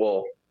is,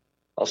 well,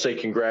 I'll say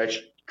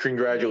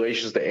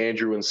congratulations to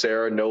Andrew and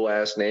Sarah, no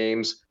last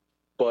names.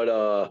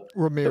 But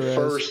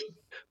Ramirez.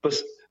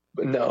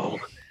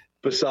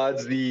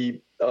 Besides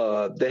they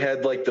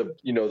had like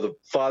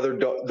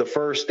the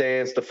first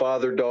dance, the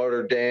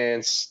father-daughter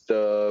dance,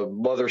 the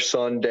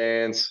mother-son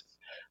dance,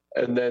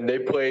 and then they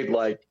played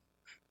like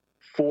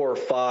 4 or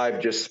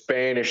 5 just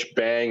Spanish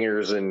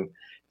bangers, and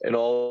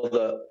all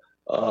the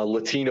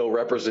Latino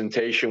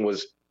representation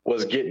was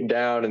getting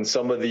down, and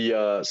some of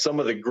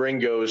the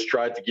gringos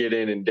tried to get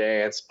in and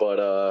dance,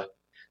 but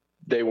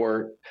they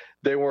weren't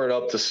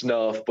up to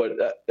snuff. But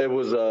it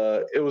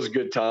was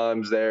good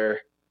times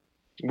there.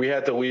 We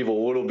had to leave a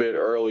little bit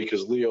early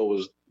because Leo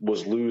was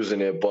losing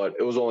it, but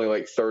it was only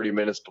like 30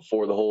 minutes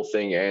before the whole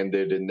thing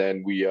ended, and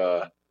then we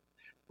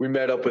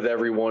met up with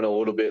everyone a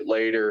little bit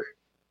later,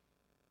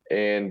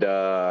 and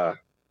the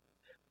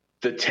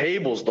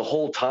tables the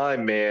whole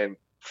time, man,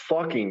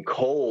 fucking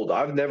cold.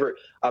 I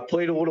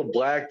played a little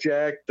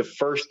blackjack the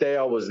first day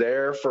I was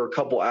there for a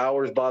couple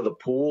hours by the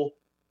pool.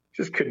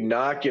 Just could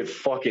not get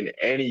fucking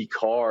any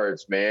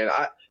cards, man.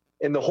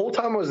 And the whole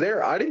time I was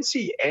there, I didn't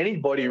see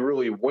anybody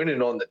really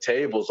winning on the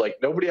tables. Like,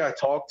 nobody I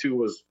talked to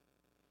was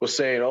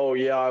saying, oh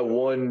yeah, I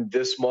won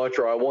this much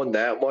or I won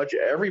that much.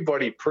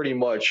 Everybody pretty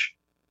much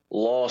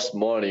lost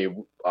money.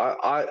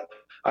 I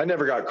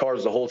never got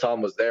cards the whole time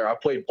I was there. I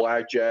played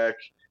blackjack,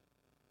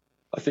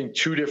 I think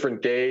 2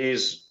 different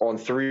days on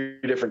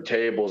 3 different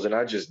tables, and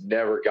I just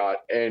never got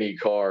any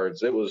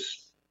cards. It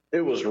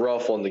was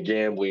rough on the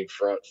gambling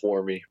front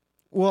for me.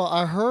 Well,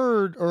 I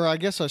heard, or I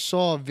guess I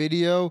saw a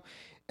video,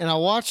 and I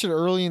watched it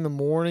early in the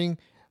morning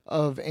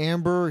of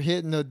Amber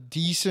hitting a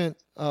decent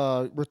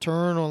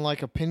return on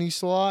like a penny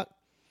slot.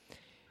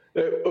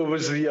 It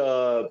was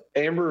the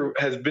Amber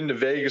has been to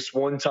Vegas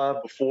one time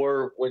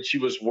before when she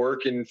was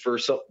working for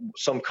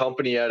some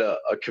company at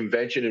a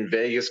convention in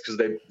Vegas, because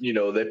they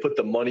put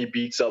the money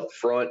beats up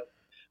front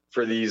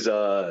for these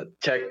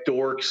tech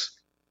dorks,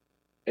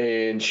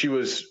 and she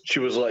was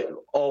like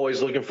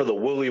always looking for the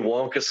Willy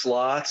Wonka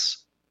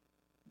slots,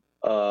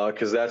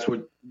 because that's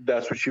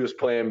what she was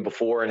playing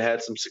before and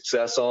had some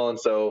success on.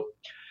 So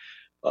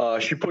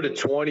she put a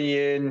 20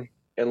 in,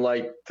 and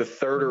like the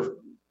third or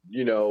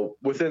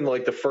within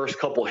like the first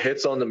couple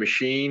hits on the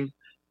machine,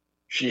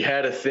 she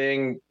had a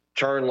thing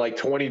turn like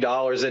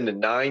 $20 into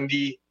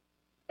 90,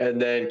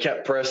 and then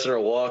kept pressing her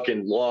luck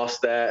and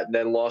lost that, and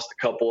then lost a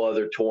couple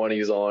other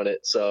 20s on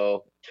it.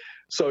 So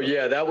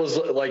yeah, that was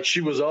like,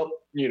 she was up,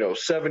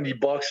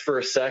 $70 for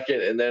a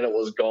second, and then it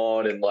was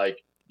gone in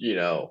like,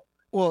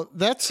 well,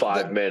 that's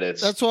 5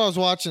 minutes. That's why I was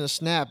watching a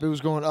snap. It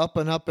was going up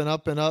and up and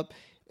up and up.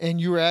 and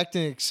you were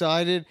acting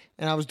excited,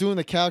 and I was doing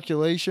the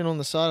calculation on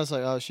the side. I was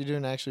like, oh, she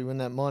didn't actually win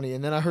that money.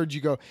 And then I heard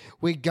you go,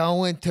 we're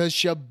going to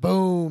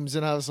Shabooms.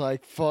 And I was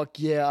like, fuck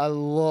yeah, I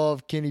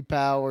love Kenny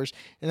Powers.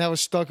 And that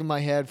was stuck in my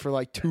head for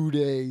like 2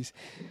 days.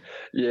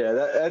 Yeah,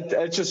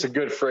 that's just a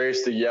good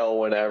phrase to yell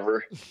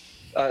whenever.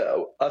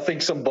 I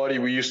think somebody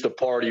we used to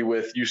party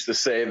with used to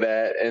say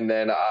that, and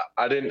then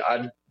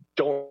I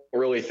don't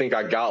really think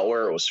I got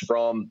where it was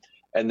from.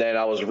 And then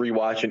I was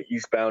rewatching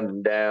Eastbound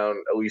and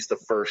Down, at least the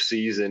first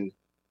season,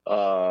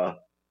 a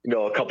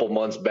couple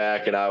months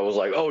back, and I was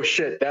like, oh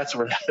shit, that's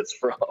where that's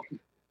from.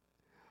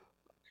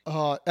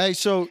 Hey,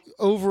 so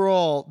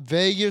overall,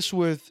 Vegas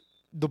with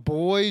the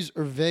boys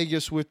or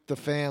Vegas with the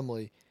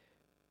family?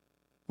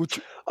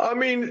 I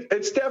mean,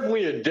 it's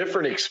definitely a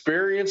different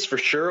experience for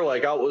sure.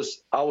 Like I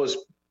was a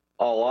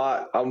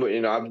lot.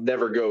 I'd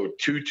never go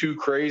too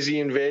crazy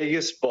in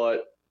Vegas,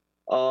 but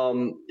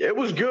it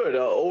was good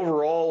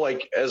overall.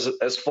 Like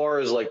as far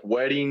as like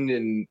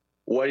wedding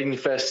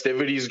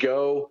festivities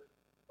go,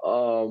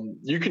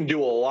 you can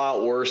do a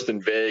lot worse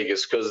than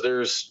Vegas because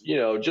there's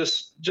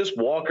just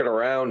walking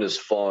around is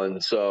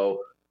fun. So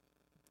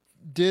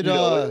did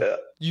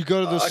you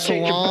go to the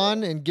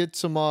salon and get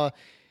some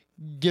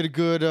get a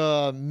good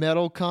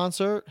metal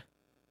concert?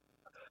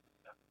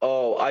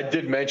 Oh, I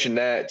did mention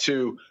that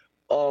too.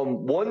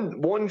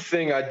 One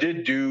thing I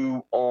did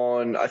do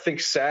on, I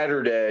think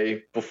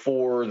Saturday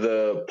before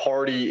the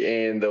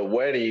party and the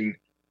wedding,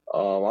 I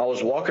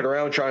was walking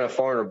around trying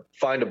to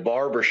find a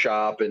barber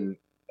shop, and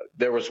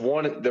there was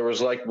one in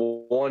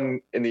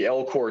the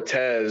El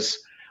Cortez.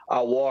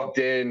 I walked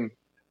in,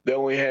 they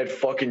only had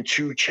fucking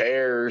 2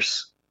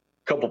 chairs,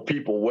 a couple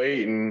people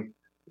waiting.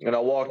 And I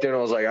walked in, I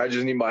was like, I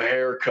just need my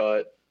hair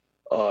cut,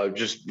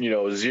 just,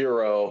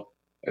 $0.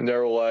 And they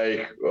were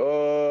like,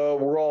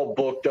 we're all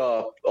booked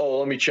up. Oh,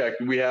 let me check.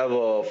 We have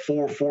a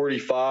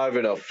 4:45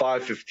 and a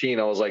 5:15.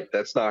 I was like,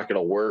 that's not going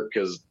to work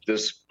because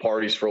this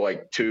party's for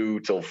like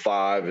 2 till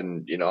 5.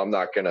 And, I'm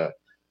not going to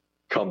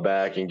come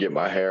back and get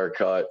my hair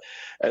cut.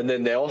 And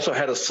then they also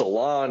had a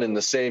salon in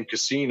the same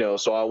casino.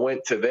 So I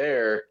went to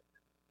there,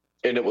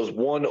 and it was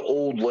one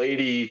old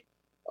lady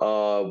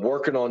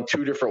working on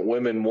 2 different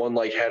women. One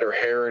like had her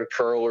hair in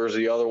curlers.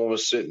 The other one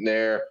was sitting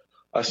there.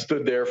 I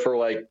stood there for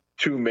like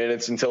 2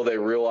 minutes until they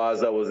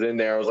realized I was in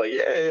there. I was like,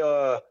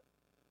 yeah,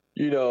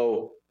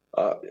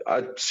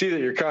 I see that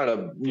you're kind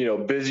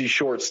of, busy,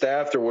 short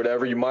staffed or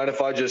whatever. You mind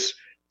if I just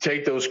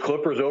take those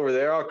clippers over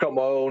there? I'll cut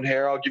my own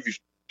hair. I'll give you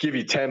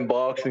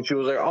 $10. And she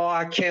was like, oh,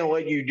 I can't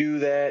let you do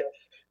that.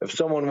 If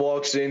someone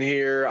walks in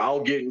here,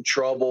 I'll get in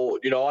trouble.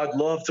 I'd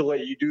love to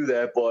let you do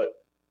that, but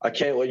I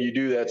can't let you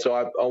do that. So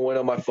I went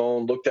on my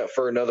phone, looked up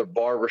for another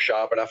barber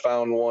shop, and I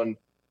found one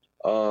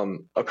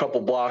a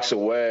couple blocks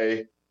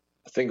away.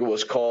 I think it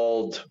was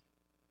called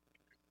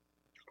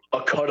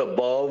A Cut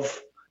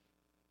Above.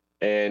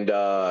 And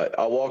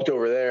I walked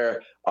over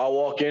there. I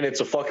walk in, it's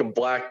a fucking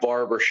black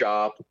barber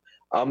shop.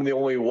 I'm the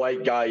only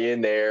white guy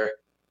in there.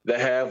 They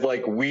have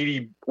like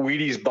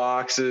Wheaties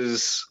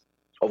boxes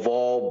of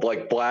all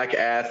like black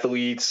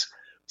athletes.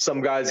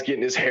 Some guy's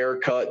getting his hair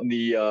cut in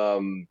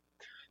the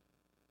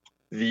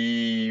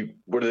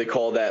what do they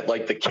call that?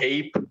 Like the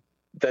cape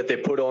that they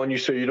put on you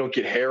so you don't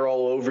get hair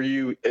all over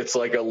you. It's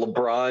like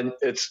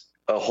it's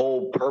a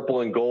whole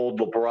purple and gold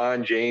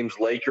LeBron James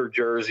Laker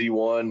jersey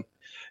one.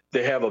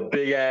 They have a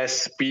big ass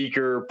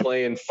speaker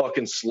playing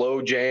fucking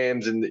slow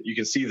jams, and you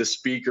can see the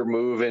speaker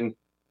moving.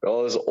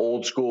 All this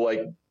old school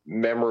like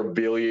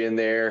memorabilia in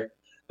there.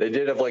 They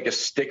did have like a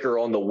sticker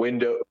on the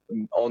window,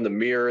 on the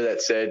mirror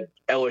that said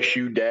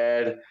LSU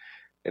Dad.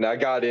 And I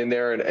got in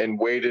there and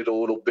waited a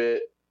little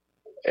bit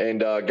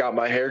and got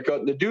my hair cut.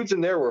 And the dudes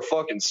in there were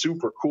fucking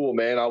super cool,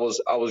 man. I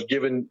was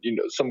given,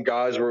 some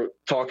guys were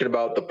talking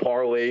about the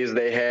parlays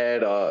they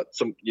had,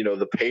 some,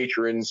 the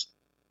patrons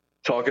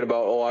talking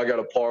about, oh, I got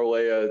a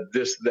parlay of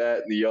this,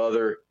 that, and the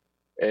other.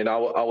 And I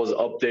was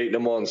updating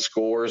them on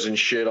scores and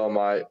shit on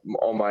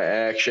my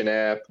Action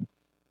app.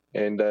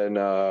 And then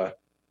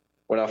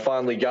when I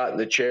finally got in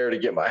the chair to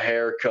get my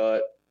hair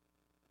cut,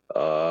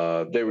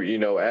 they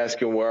were,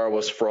 asking where I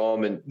was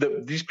from. And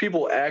these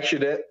people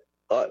actually,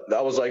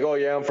 I was like, oh,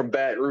 yeah, I'm from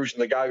Baton Rouge.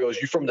 And the guy goes,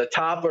 you from the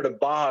top or the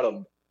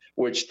bottom?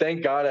 Which,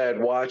 thank God I had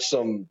watched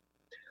some,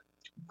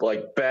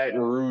 like, Baton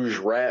Rouge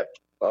rap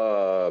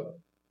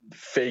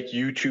fake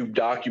YouTube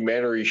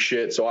documentary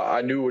shit. So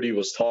I knew what he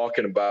was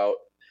talking about.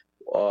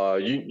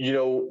 You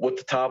know what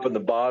the top and the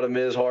bottom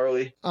is,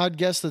 Harley? I'd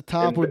guess the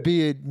top would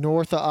be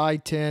north of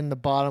I-10. The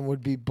bottom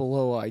would be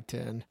below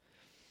I-10.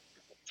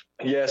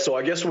 Yeah, so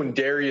I guess when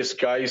Darius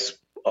Geis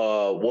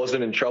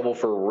wasn't in trouble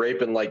for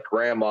raping like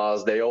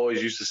grandmas, they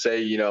always used to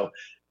say,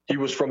 he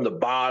was from the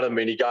bottom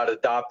and he got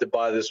adopted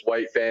by this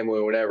white family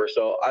or whatever.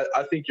 So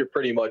I think you're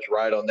pretty much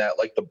right on that.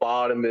 Like the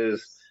bottom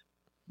is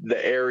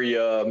the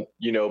area,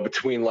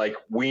 between like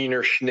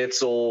Wiener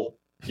Schnitzel,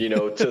 to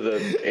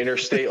the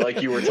interstate,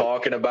 like you were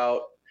talking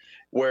about,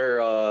 where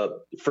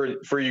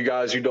for you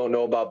guys who don't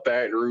know about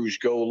Baton Rouge,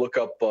 go look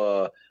up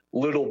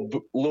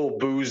Little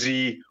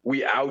Boozy,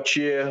 We Out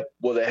Ya,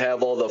 where they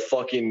have all the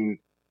fucking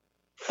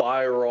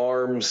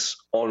Firearms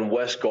on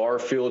West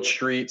Garfield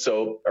Street.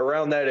 So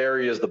around that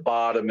area is the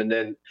bottom. And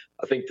then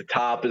I think the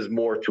top is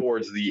more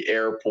towards the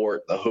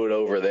airport, the hood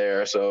over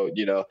there. So,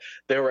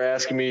 they were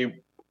asking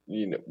me,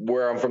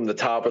 where I'm from, the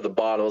top or the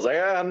bottom. I was like,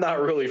 I'm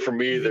not really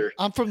from either.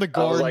 I'm from the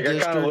Garden I was like,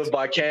 District. I kind of live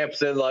by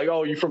campus, and like,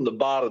 oh, you from the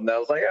bottom? And I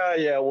was like,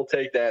 yeah, we'll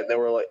take that. And they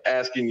were like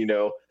asking,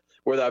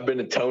 whether I've been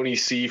to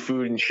Tony's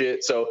Seafood and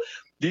shit. So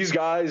these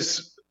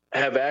guys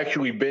have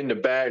actually been to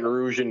Baton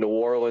Rouge and New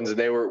Orleans, and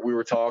we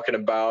were talking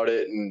about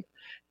it, and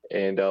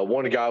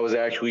one guy was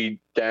actually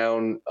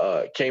down,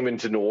 came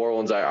into New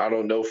Orleans. I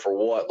don't know for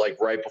what, like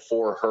right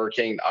before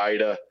Hurricane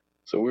Ida.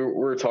 So we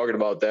were talking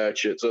about that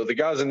shit. So the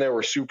guys in there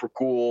were super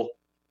cool.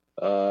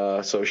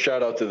 So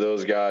shout out to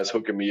those guys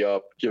hooking me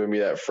up, giving me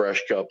that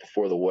fresh cup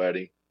before the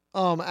wedding.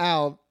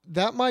 Al,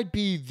 that might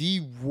be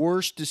the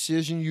worst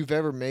decision you've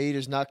ever made,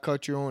 is not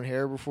cut your own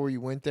hair before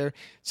you went there. It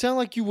sounded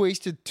like you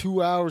wasted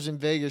 2 hours in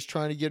Vegas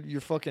trying to get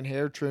your fucking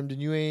hair trimmed,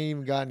 and you ain't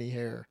even got any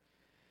hair.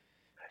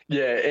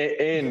 Yeah,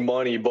 and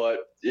money, but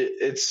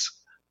it's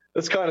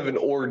kind of an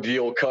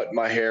ordeal cutting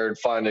my hair and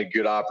finding a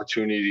good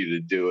opportunity to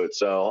do it.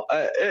 So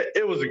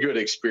it was a good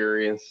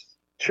experience.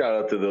 Shout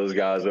out to those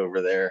guys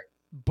over there.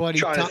 Buddy,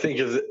 trying to think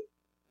of it.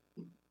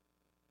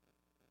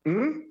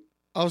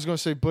 I was going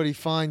to say, buddy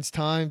finds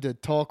time to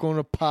talk on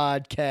a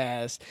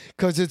podcast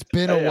because it's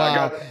been a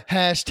while.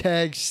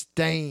 Hashtag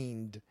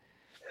stained.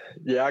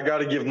 Yeah, I got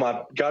to give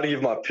my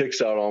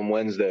picks out on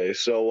Wednesday.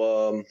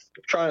 So I'm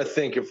trying to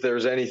think if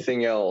there's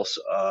anything else.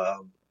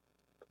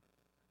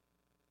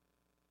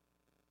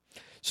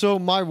 So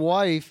my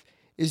wife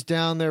is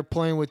down there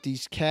playing with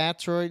these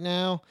cats right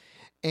now,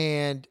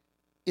 and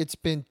it's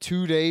been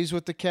 2 days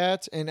with the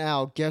cats. And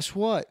Al, guess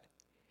what?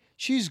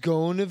 She's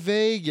going to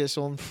Vegas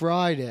on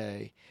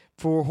Friday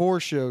for a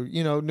horse show.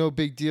 No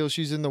big deal.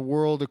 She's in the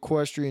World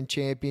Equestrian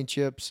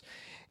Championships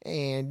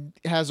and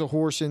has a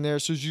horse in there,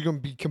 so she's going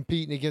to be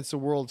competing against the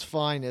world's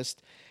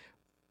finest.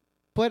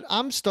 But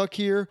I'm stuck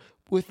here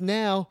with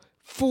now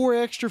 4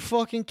 extra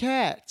fucking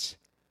cats.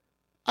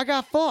 I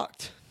got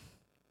fucked.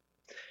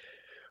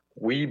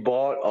 We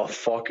bought a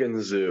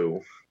fucking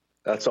zoo.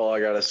 That's all I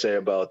got to say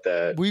about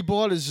that. We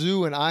bought a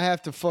zoo, and I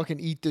have to fucking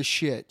eat the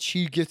shit.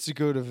 She gets to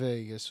go to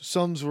Vegas.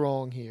 Something's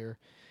wrong here.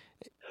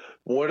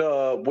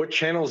 What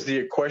channel's the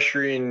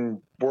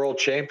Equestrian World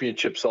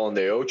Championships on?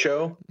 The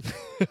Ocho?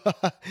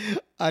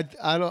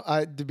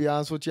 To be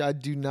honest with you, I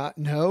do not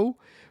know.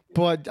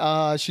 But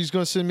she's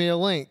going to send me a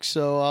link,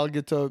 so I'll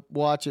get to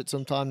watch it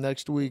sometime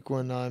next week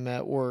when I'm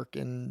at work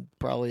and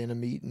probably in a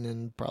meeting,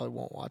 and probably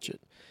won't watch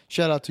it.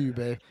 Shout out to you,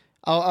 babe.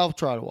 I'll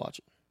try to watch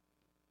it.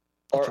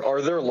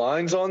 Are there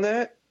lines on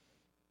that?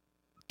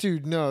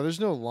 Dude, no, there's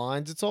no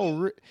lines. It's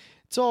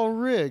all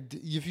rigged.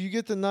 If you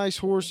get the nice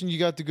horse and you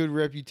got the good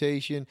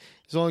reputation,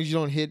 as long as you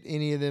don't hit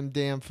any of them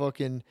damn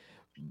fucking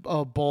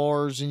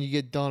bars and you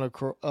get done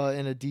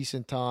in a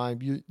decent time,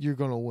 you're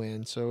gonna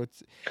win. So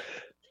it's.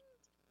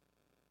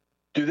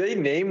 Do they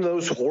name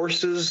those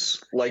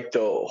horses like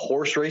the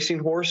horse racing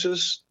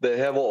horses that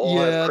have all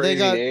have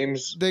crazy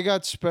names? They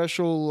got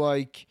special,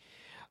 like,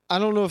 I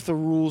don't know if the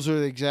rules are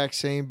the exact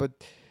same, but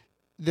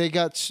they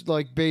got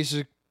like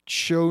basic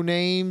show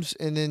names,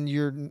 and then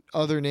your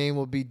other name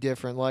will be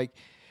different. Like,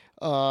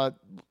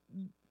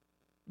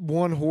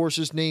 one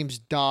horse's name's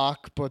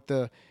Doc, but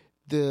the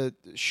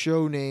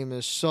show name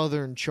is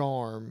Southern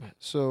Charm.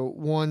 So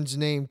one's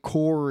named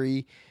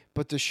Corey,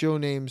 but the show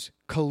name's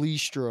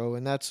Calistro,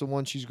 and that's the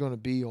one she's going to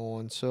be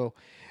on. So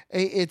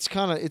it's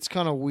kind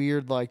of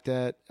weird like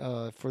that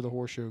for the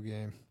horse show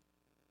game.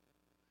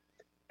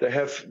 They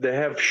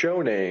have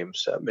show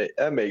names.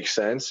 That makes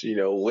sense.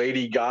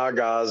 Lady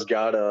Gaga's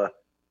got a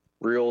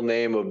real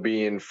name of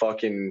being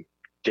fucking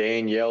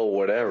Danielle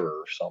whatever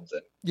or something.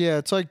 Yeah,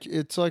 it's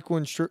like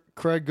when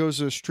Craig goes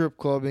to a strip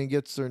club and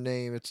gets their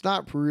name. It's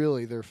not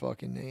really their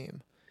fucking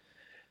name.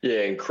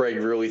 Yeah, and Craig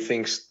really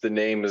thinks the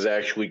name is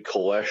actually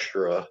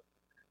Calestra.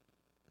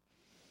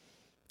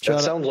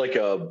 That sounds like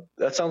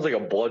a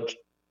blood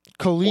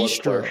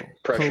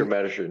pressure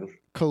medicine.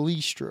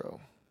 Calistro.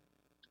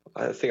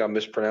 I think I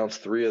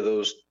mispronounced two of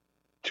those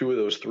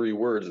 3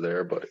 words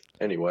there, but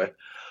anyway.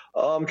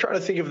 I'm trying to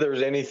think if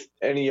there's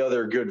any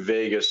other good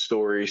Vegas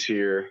stories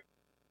here.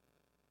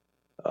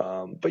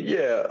 But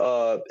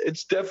yeah,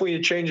 it's definitely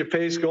a change of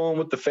pace going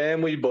with the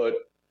family, but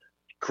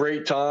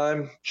great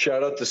time.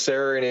 Shout out to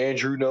Sarah and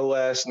Andrew, no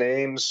last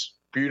names.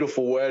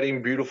 Beautiful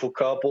wedding, beautiful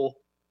couple.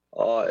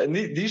 And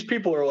these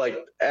people are like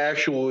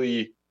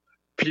actually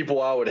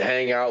people I would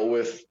hang out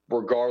with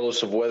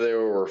regardless of whether they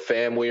were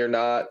family or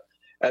not.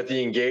 At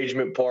the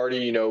engagement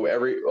party,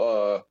 every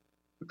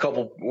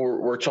couple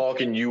we're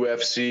talking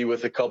UFC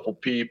with a couple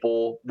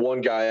people.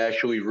 One guy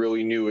actually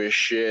really knew his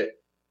shit.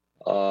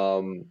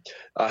 I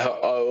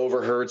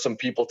overheard some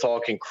people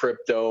talking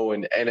crypto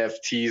and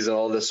NFTs and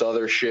all this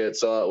other shit.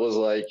 So it was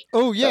like,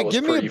 oh yeah,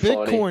 give me a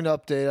Bitcoin funny.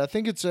 Update. I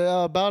think it's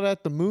about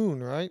at the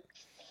moon, right?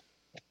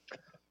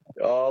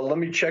 Let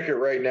me check it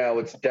right now.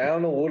 It's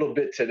down a little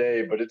bit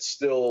today, but it's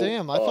still.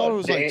 Damn, I thought it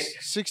was like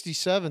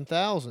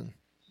 67,000.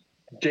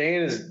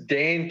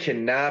 Dan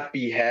cannot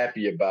be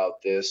happy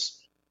about this.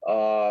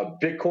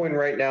 Bitcoin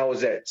right now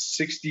is at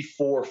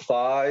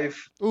 64.5.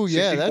 Oh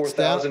yeah, that's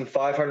down.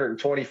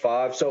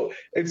 64,525. So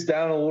it's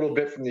down a little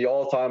bit from the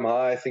all-time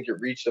high. I think it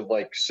reached of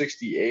like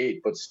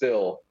 68, but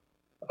still,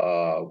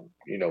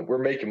 we're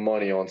making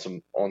money on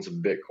some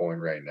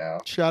Bitcoin right now.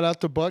 Shout out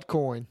to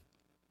Buttcoin.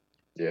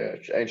 Yeah,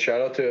 and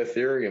shout out to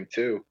Ethereum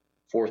too.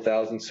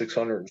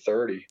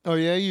 4,630. Oh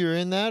yeah, you're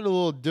in that, a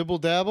little dibble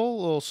dabble,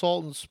 a little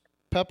salt and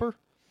pepper.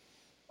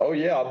 Oh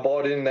yeah, I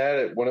bought in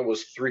that when it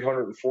was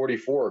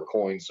 344 a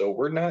coin. So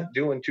we're not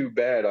doing too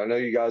bad. I know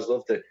you guys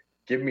love to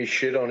give me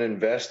shit on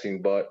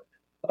investing, but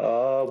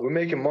we're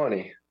making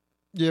money.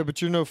 Yeah,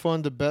 but you're no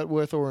fun to bet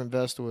with or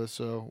invest with,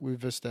 so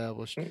we've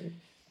established.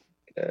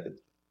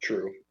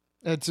 True.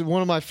 It's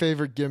one of my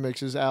favorite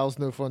gimmicks is Al's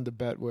no fun to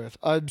bet with.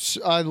 I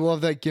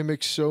love that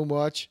gimmick so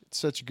much. It's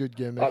such a good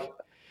gimmick.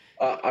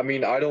 I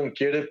mean, I don't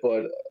get it,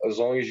 but as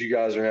long as you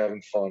guys are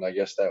having fun, I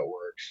guess that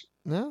works.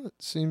 No, it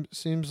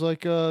seems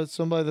like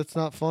somebody that's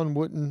not fun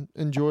wouldn't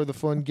enjoy the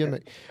fun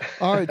gimmick.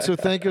 All right, so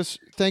thank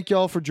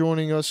y'all for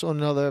joining us on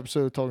another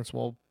episode of Talking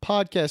Small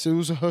Podcast. It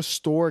was a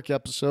historic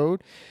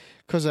episode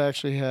because I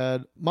actually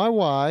had my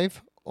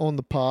wife on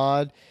the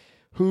pod,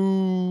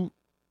 who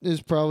is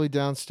probably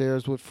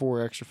downstairs with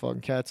 4 extra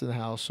fucking cats in the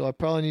house. So I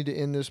probably need to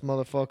end this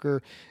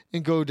motherfucker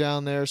and go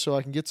down there so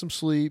I can get some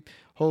sleep,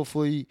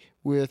 hopefully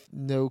with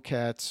no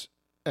cats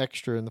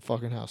extra in the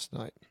fucking house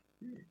tonight.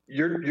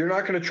 You're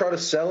not going to try to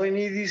sell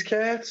any of these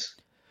cats?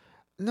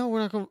 No, we're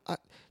not going to.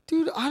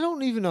 Dude, I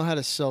don't even know how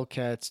to sell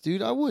cats,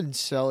 dude. I wouldn't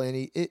sell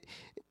any.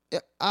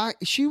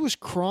 She was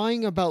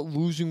crying about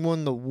losing one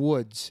in the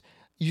woods.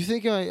 You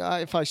think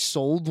if I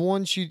sold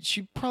one,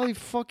 she'd probably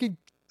fucking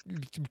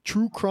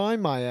true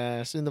crime my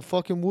ass in the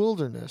fucking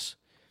wilderness.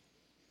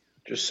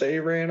 Just say he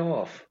ran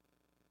off.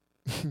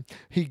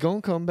 He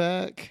gonna come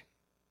back.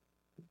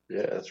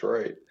 Yeah, that's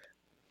right.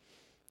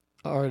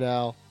 All right,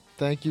 Al.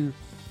 Thank you.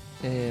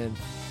 And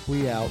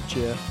we out,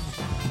 Jeff.